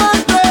perder el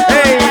control.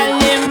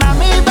 Dale,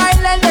 mami,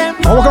 baila el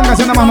dembow. Vamos con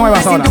canciones más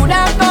nuevas ahora. La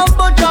cintura con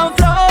mucho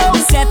flow.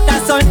 Si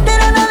estás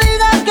soltera, no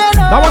digas que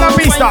no. Vamos a la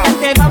pista.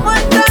 Suéltate, vamos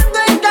entrando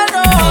en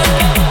calor.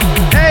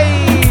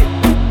 Hey,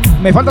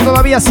 me faltan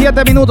todavía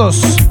 7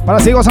 minutos para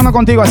seguir gozando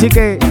contigo, así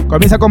que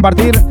comienza a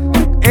compartir.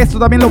 Esto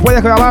también lo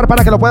puedes grabar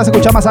para que lo puedas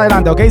escuchar más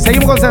adelante, ¿ok?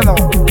 Seguimos gozando.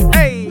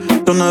 Hey.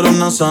 Tú no eres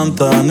una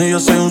santa, ni yo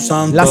soy un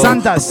santo. Las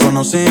santas. Nos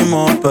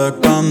conocimos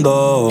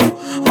pecando,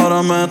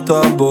 ahora me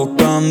estás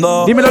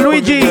buscando. Dímelo,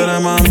 Luigi.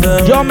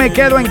 Yo me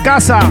quedo en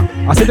casa.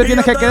 Así te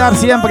tienes que quedar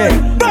siempre,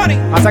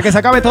 hasta que se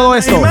acabe todo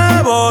esto.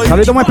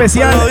 Saludo muy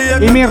especial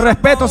y mis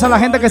respetos a la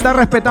gente que está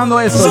respetando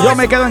esto. Yo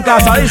me quedo en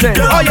casa, dice.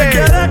 Oye,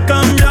 quieres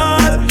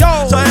cambiar,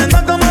 sabiendo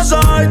cómo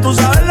soy, tú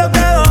sabes lo que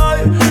doy.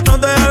 No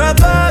te debes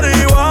estar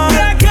igual.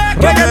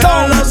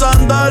 Reggaetón. La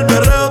santa, el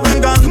perreo te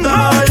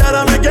encanta y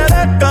ahora me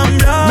quieres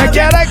cambiar. Me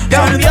quieres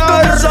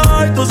cambiar.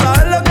 Soy, tú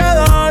sabes lo que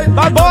doy.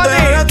 Bad No te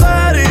debes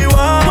estar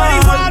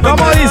igual.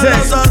 ¿Cómo dice?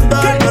 La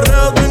santa, el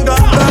perreo te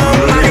encanta.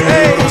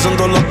 Pasan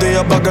todos los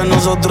días para que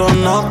nosotros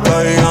nos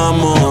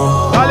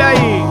caigamos. Dale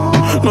ahí.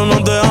 No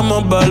nos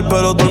dejamos ver,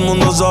 pero todo el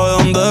mundo sabe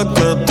dónde es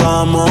que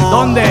estamos.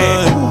 ¿Dónde?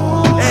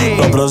 Ey.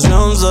 La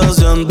presión se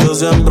siente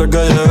siempre que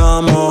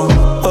llegamos.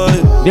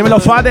 Ey. Dímelo,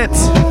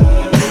 Fadets.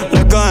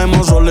 Le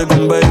caemos solo y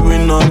con baby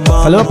nos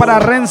vamos. Saludos para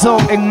Renzo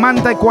en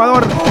Manta,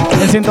 Ecuador.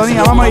 En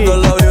sintonía, vamos ahí.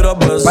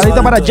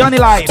 Palito para Johnny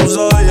Live.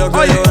 Tú sabías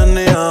que yo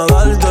venía a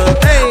darte.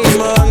 Y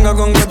me venga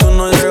con que tú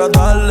no llegas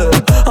tarde.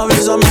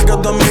 Avísame que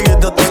tu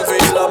amiguita está en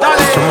fila.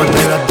 Somos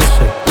de las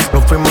 12,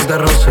 nos fuimos de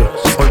roce.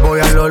 Hoy voy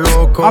a lo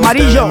loco.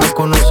 Amarillo. Me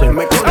conocen.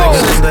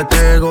 Donde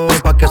tengo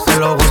pa' que se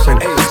lo gocen.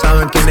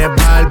 Saben quién es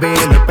Barbie,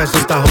 les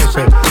presenta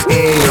José.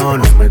 Y yo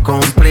no me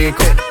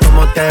complico.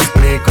 ¿Cómo te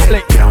explico?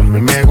 Que a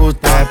mí me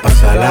gusta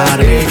pasarla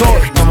rico.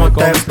 ¿Cómo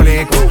te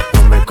explico?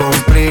 No me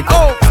complico.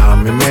 A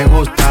mí me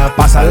gusta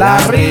pasarla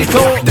rico.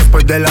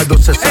 Después de las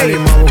 12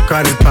 salimos a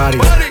buscar el party.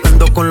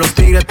 Ando con los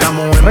tigres,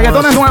 estamos en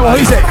reggaetones nuevos,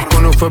 dice.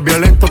 Con un fue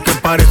violento que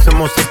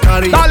parecemos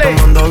sicarios.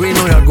 Tomando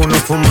vino y algunos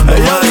fumando.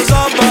 Ella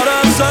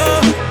desaparece,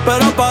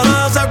 pero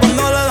aparece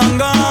cuando le dan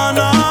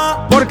ganas.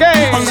 ¿Por qué?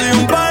 Han sido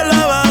un par de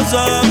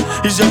veces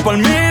y si es por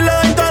mí le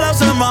doy toda la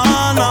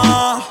semana.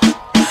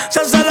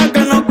 Se hace la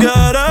que no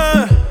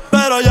quiere,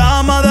 pero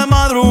llama de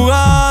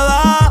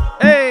madrugada.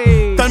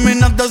 Ey.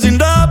 Terminaste sin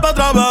rap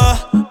otra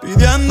vez,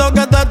 pidiendo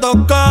que te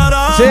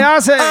tocara. Se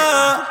hace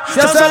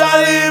la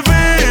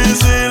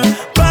difícil,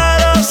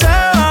 pero se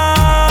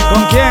va.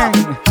 ¿Con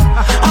quién?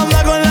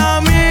 Anda con la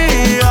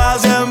amiga,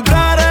 siempre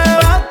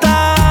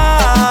arrebata.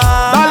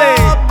 Dale.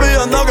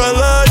 Pidiendo que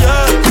le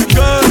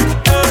llegue,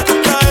 que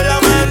ella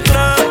me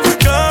entregue,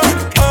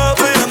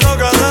 pidiendo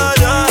que le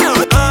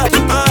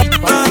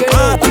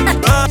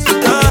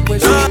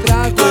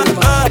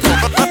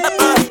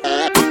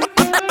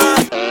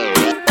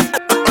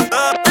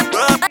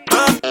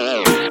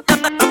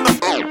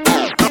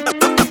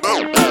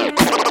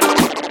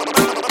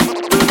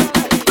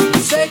No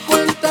sé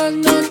cuántas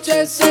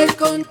noches he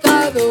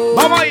contado.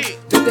 Vamos ahí.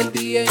 Desde el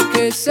día en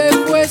que se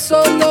fue,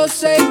 solo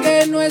sé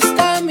que no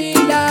está a mi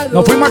lado.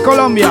 Nos fuimos a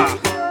Colombia.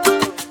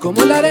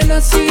 Como la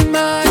arena sin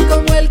mar,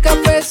 como el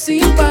café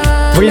sin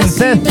pan.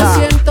 Princesa. Así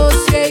me siento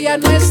si ella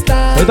no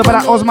está. Esto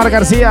para Osmar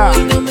García. Y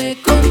no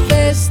me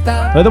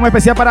contesta. Esto muy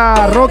especial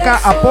para Roca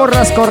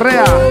Aporras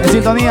Correa. En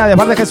sintonía de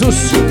parte de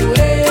Jesús.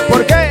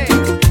 ¿Por qué?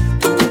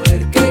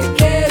 Porque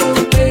quiero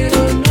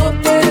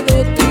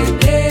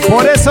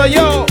eso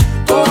yo.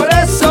 Por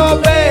eso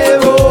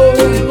bebo.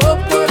 Bebo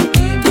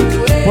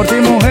Por ti,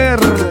 mujer.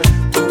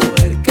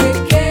 Que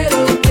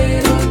quiero,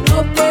 pero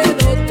no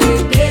puedo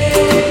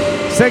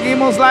tener.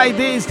 Seguimos like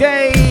this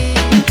day.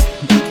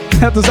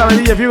 Ya tú sabes,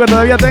 DJ Fever,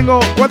 todavía tengo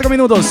 4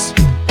 minutos.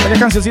 ¿Qué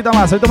cancioncita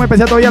más? Ahorita me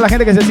empecé todavía a la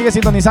gente que se sigue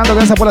sintonizando.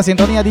 Gracias por la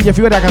sintonía, DJ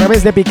Fever, a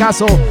través de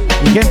Picasso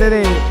y gente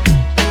de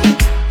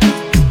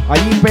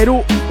allí en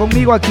Perú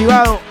conmigo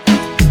activado.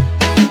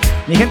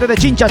 Mi gente de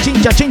Chincha.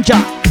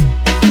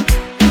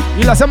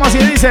 Y lo hacemos así,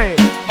 dice,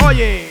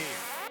 oye.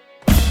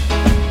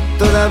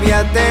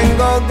 Todavía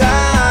tengo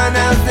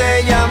ganas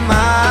de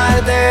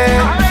llamarte.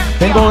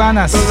 Tengo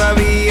ganas.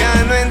 Todavía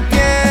no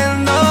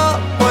entiendo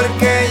por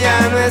qué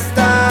ya no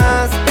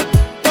estás.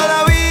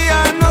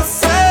 Todavía no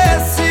sé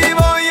si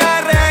voy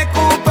a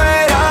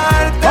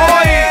recuperarte.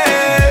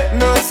 Oye.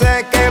 No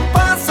sé qué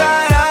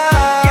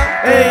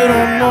pasará. Pero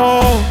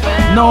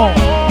no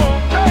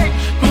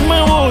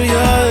me voy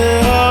a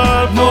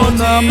dejar por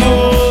ti.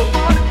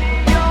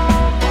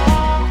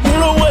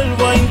 Lo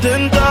vuelvo a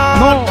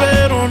intentar,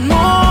 pero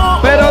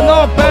no.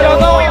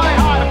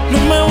 No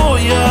me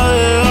voy a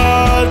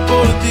dejar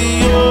por ti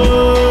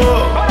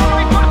yo.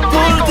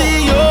 Por ti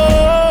yo.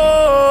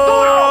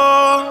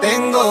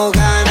 Tengo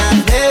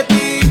ganas de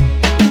ti.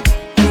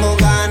 Tengo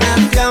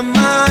ganas de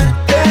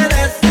amarte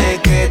desde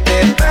que te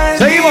perdí.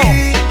 Seguimos.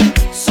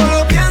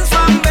 Solo pienso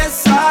en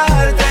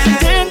besarte.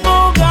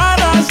 Tengo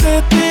ganas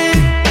de ti.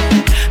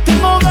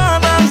 Tengo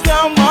ganas de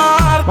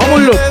amarte.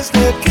 Vamos, Luke.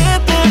 Desde que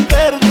te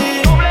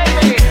perdí.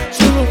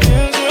 Solo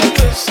pienso en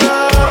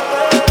besarte.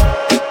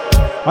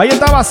 Ahí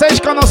estaba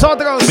Sech con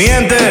nosotros.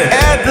 Miente,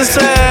 este es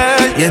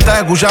Sech. Y estás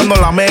escuchando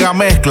la mega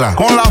mezcla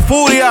con la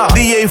furia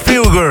DJ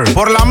Fugger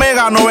por la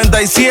mega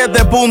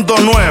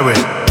 97.9.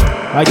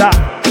 Ahí está.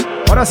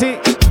 Ahora sí,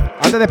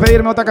 antes de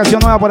despedirme, otra canción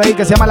nueva por ahí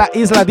que se llama La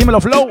Isla.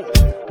 Dímelo, Flow.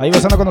 Ahí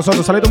gozando con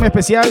nosotros. Saludo muy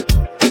especial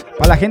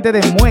para la gente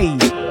de Muey.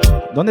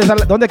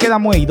 ¿Dónde queda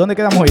Muey?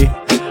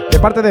 De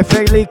parte de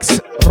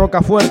Félix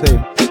Rocafuerte.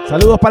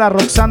 Saludos para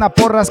Roxana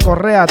Porras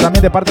Correa,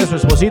 también de parte de su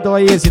esposito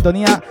ahí en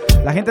sintonía.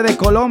 La gente de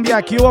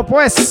Colombia, ¿qué hubo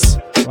pues?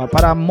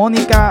 Para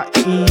Mónica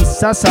y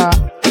Sasa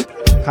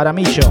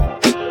Jaramillo.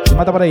 Se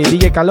mata por ahí.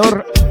 DJ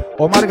Calor,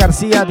 Omar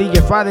García,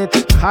 DJ Fadet,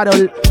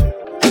 Harold,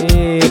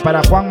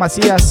 para Juan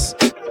Macías,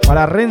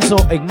 para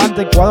Renzo en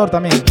Manta, Ecuador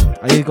también.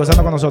 Ahí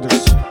gozando con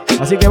nosotros.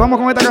 Así que vamos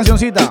con esta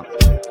cancioncita.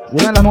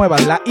 Una de las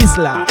nuevas, La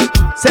Isla.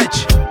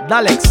 Sech,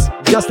 Dalex,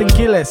 Justin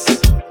Quiles.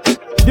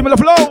 Dímelo,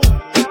 Flow.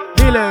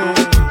 Dile.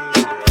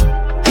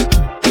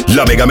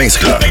 La mega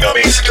mezcla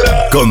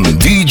con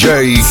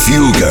DJ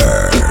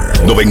Fugger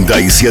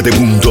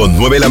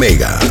 97.9 la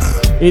mega.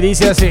 Y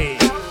dice así.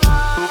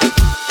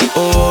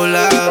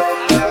 Hola,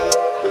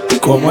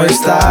 ¿cómo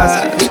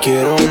estás?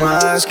 Quiero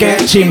más que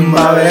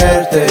chimba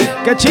verte.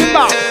 ¡Qué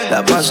chimba!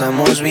 La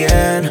pasamos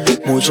bien,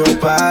 mucho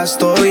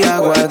pasto y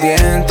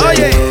aguardiente.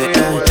 Oye.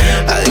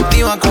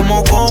 Adictiva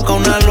como coca,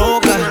 una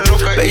loca.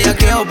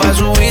 Bellaqueo pa'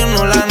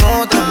 subirnos la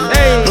nota.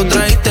 Ey. No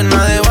trajiste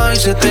nada de baile y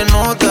se te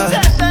nota.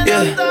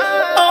 Yeah.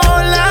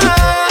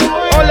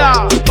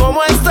 Hola,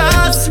 ¿cómo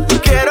estás?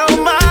 Quiero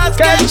más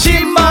 ¡qué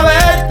chimba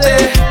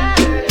verte!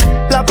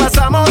 La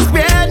pasamos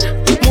bien,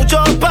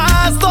 mucho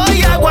pasto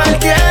y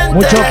aguardiente.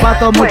 Mucho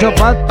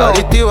pato.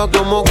 Adictiva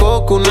como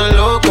coco, una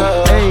loca.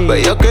 Ey.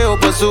 Bellaqueo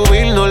pa'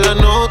 subirnos la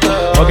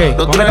nota. Ok,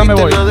 no con esta me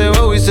voy. nada de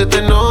baile y se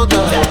te nota.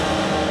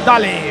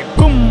 Dale,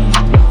 pum.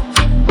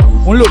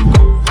 Un loop.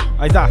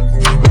 Ahí está.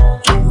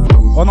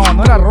 Oh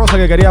no era rosa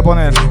que quería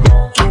poner.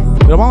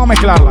 Pero vamos a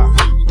mezclarla.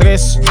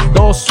 3,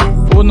 2,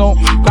 1,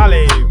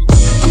 dale.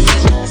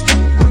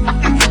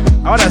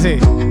 Ahora sí.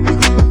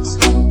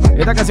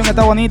 Esta canción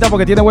está bonita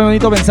porque tiene buen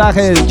bonito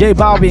mensaje de J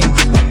Balvin.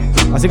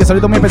 Así que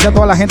saludo muy especial a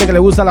toda la gente que le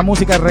gusta la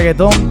música de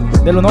reggaetón,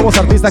 de los nuevos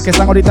artistas que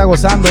están ahorita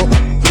gozando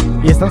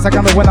y están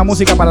sacando buena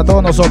música para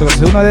todos nosotros.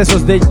 Uno de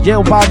esos de J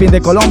Balvin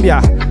de Colombia.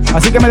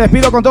 Así que me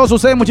despido con todos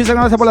ustedes. Muchísimas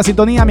gracias por la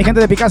sintonía, mi gente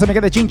de Picasso, mi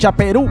gente de Chincha,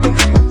 Perú.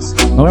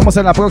 Nos vemos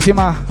en la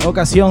próxima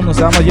ocasión. Nos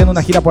vamos yendo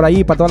una gira por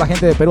ahí para toda la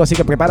gente de Perú. Así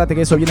que prepárate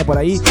que eso viene por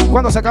ahí.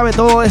 Cuando se acabe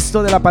todo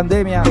esto de la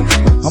pandemia,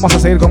 vamos a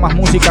seguir con más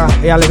música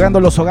y alegrando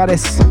los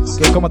hogares,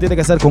 que es como tiene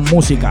que ser con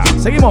música.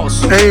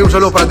 Seguimos. Hey, un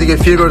saludo para DJ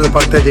Fugger de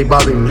parte de J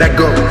Balvin. Let's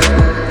go.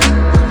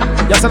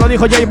 Ya se lo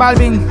dijo J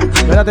Balvin.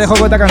 Y ahora te dejo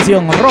con esta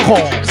canción. Rojo.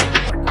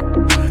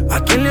 ¿A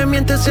quién le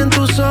mientes en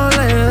tu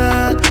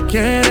soledad?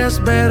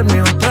 ¿Quieres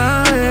verme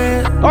otra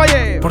vez?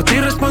 Oye. Por ti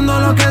respondo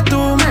lo que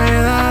tú me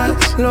das,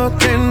 lo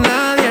que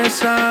nadie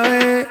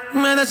sabe.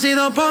 Me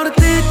decido por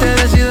ti, te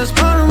decides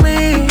por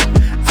mí.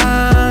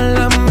 A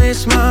la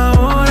misma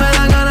hora. Me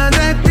dan ganas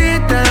de ti,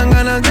 te dan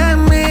ganas de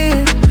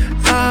mí.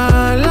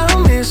 A la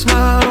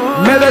misma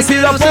hora. Me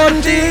decido por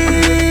ti.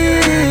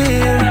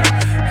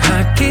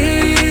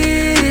 Aquí.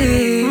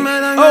 Me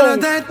dan ganas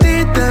de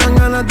ti, te dan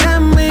ganas de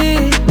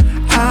mí.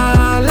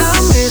 A la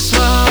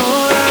misma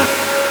hora.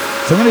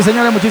 Señores y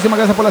señores, muchísimas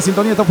gracias por la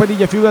sintonía. Esto fue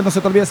DJ Fugger. No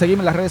se te olvide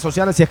seguirme en las redes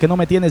sociales. Si es que no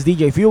me tienes,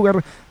 DJ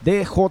Fugger,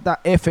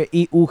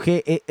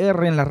 DJFIUGER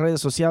en las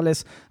redes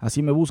sociales.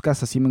 Así me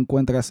buscas, así me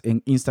encuentras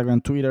en Instagram,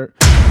 Twitter,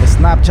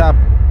 Snapchat,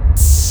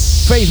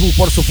 Facebook,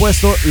 por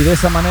supuesto, y de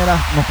esa manera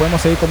nos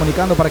podemos seguir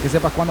comunicando para que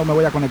sepas cuándo me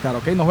voy a conectar,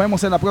 ¿ok? Nos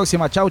vemos en la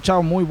próxima. Chao,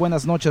 chao. Muy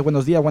buenas noches,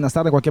 buenos días, buenas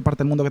tardes, cualquier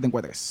parte del mundo que te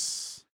encuentres.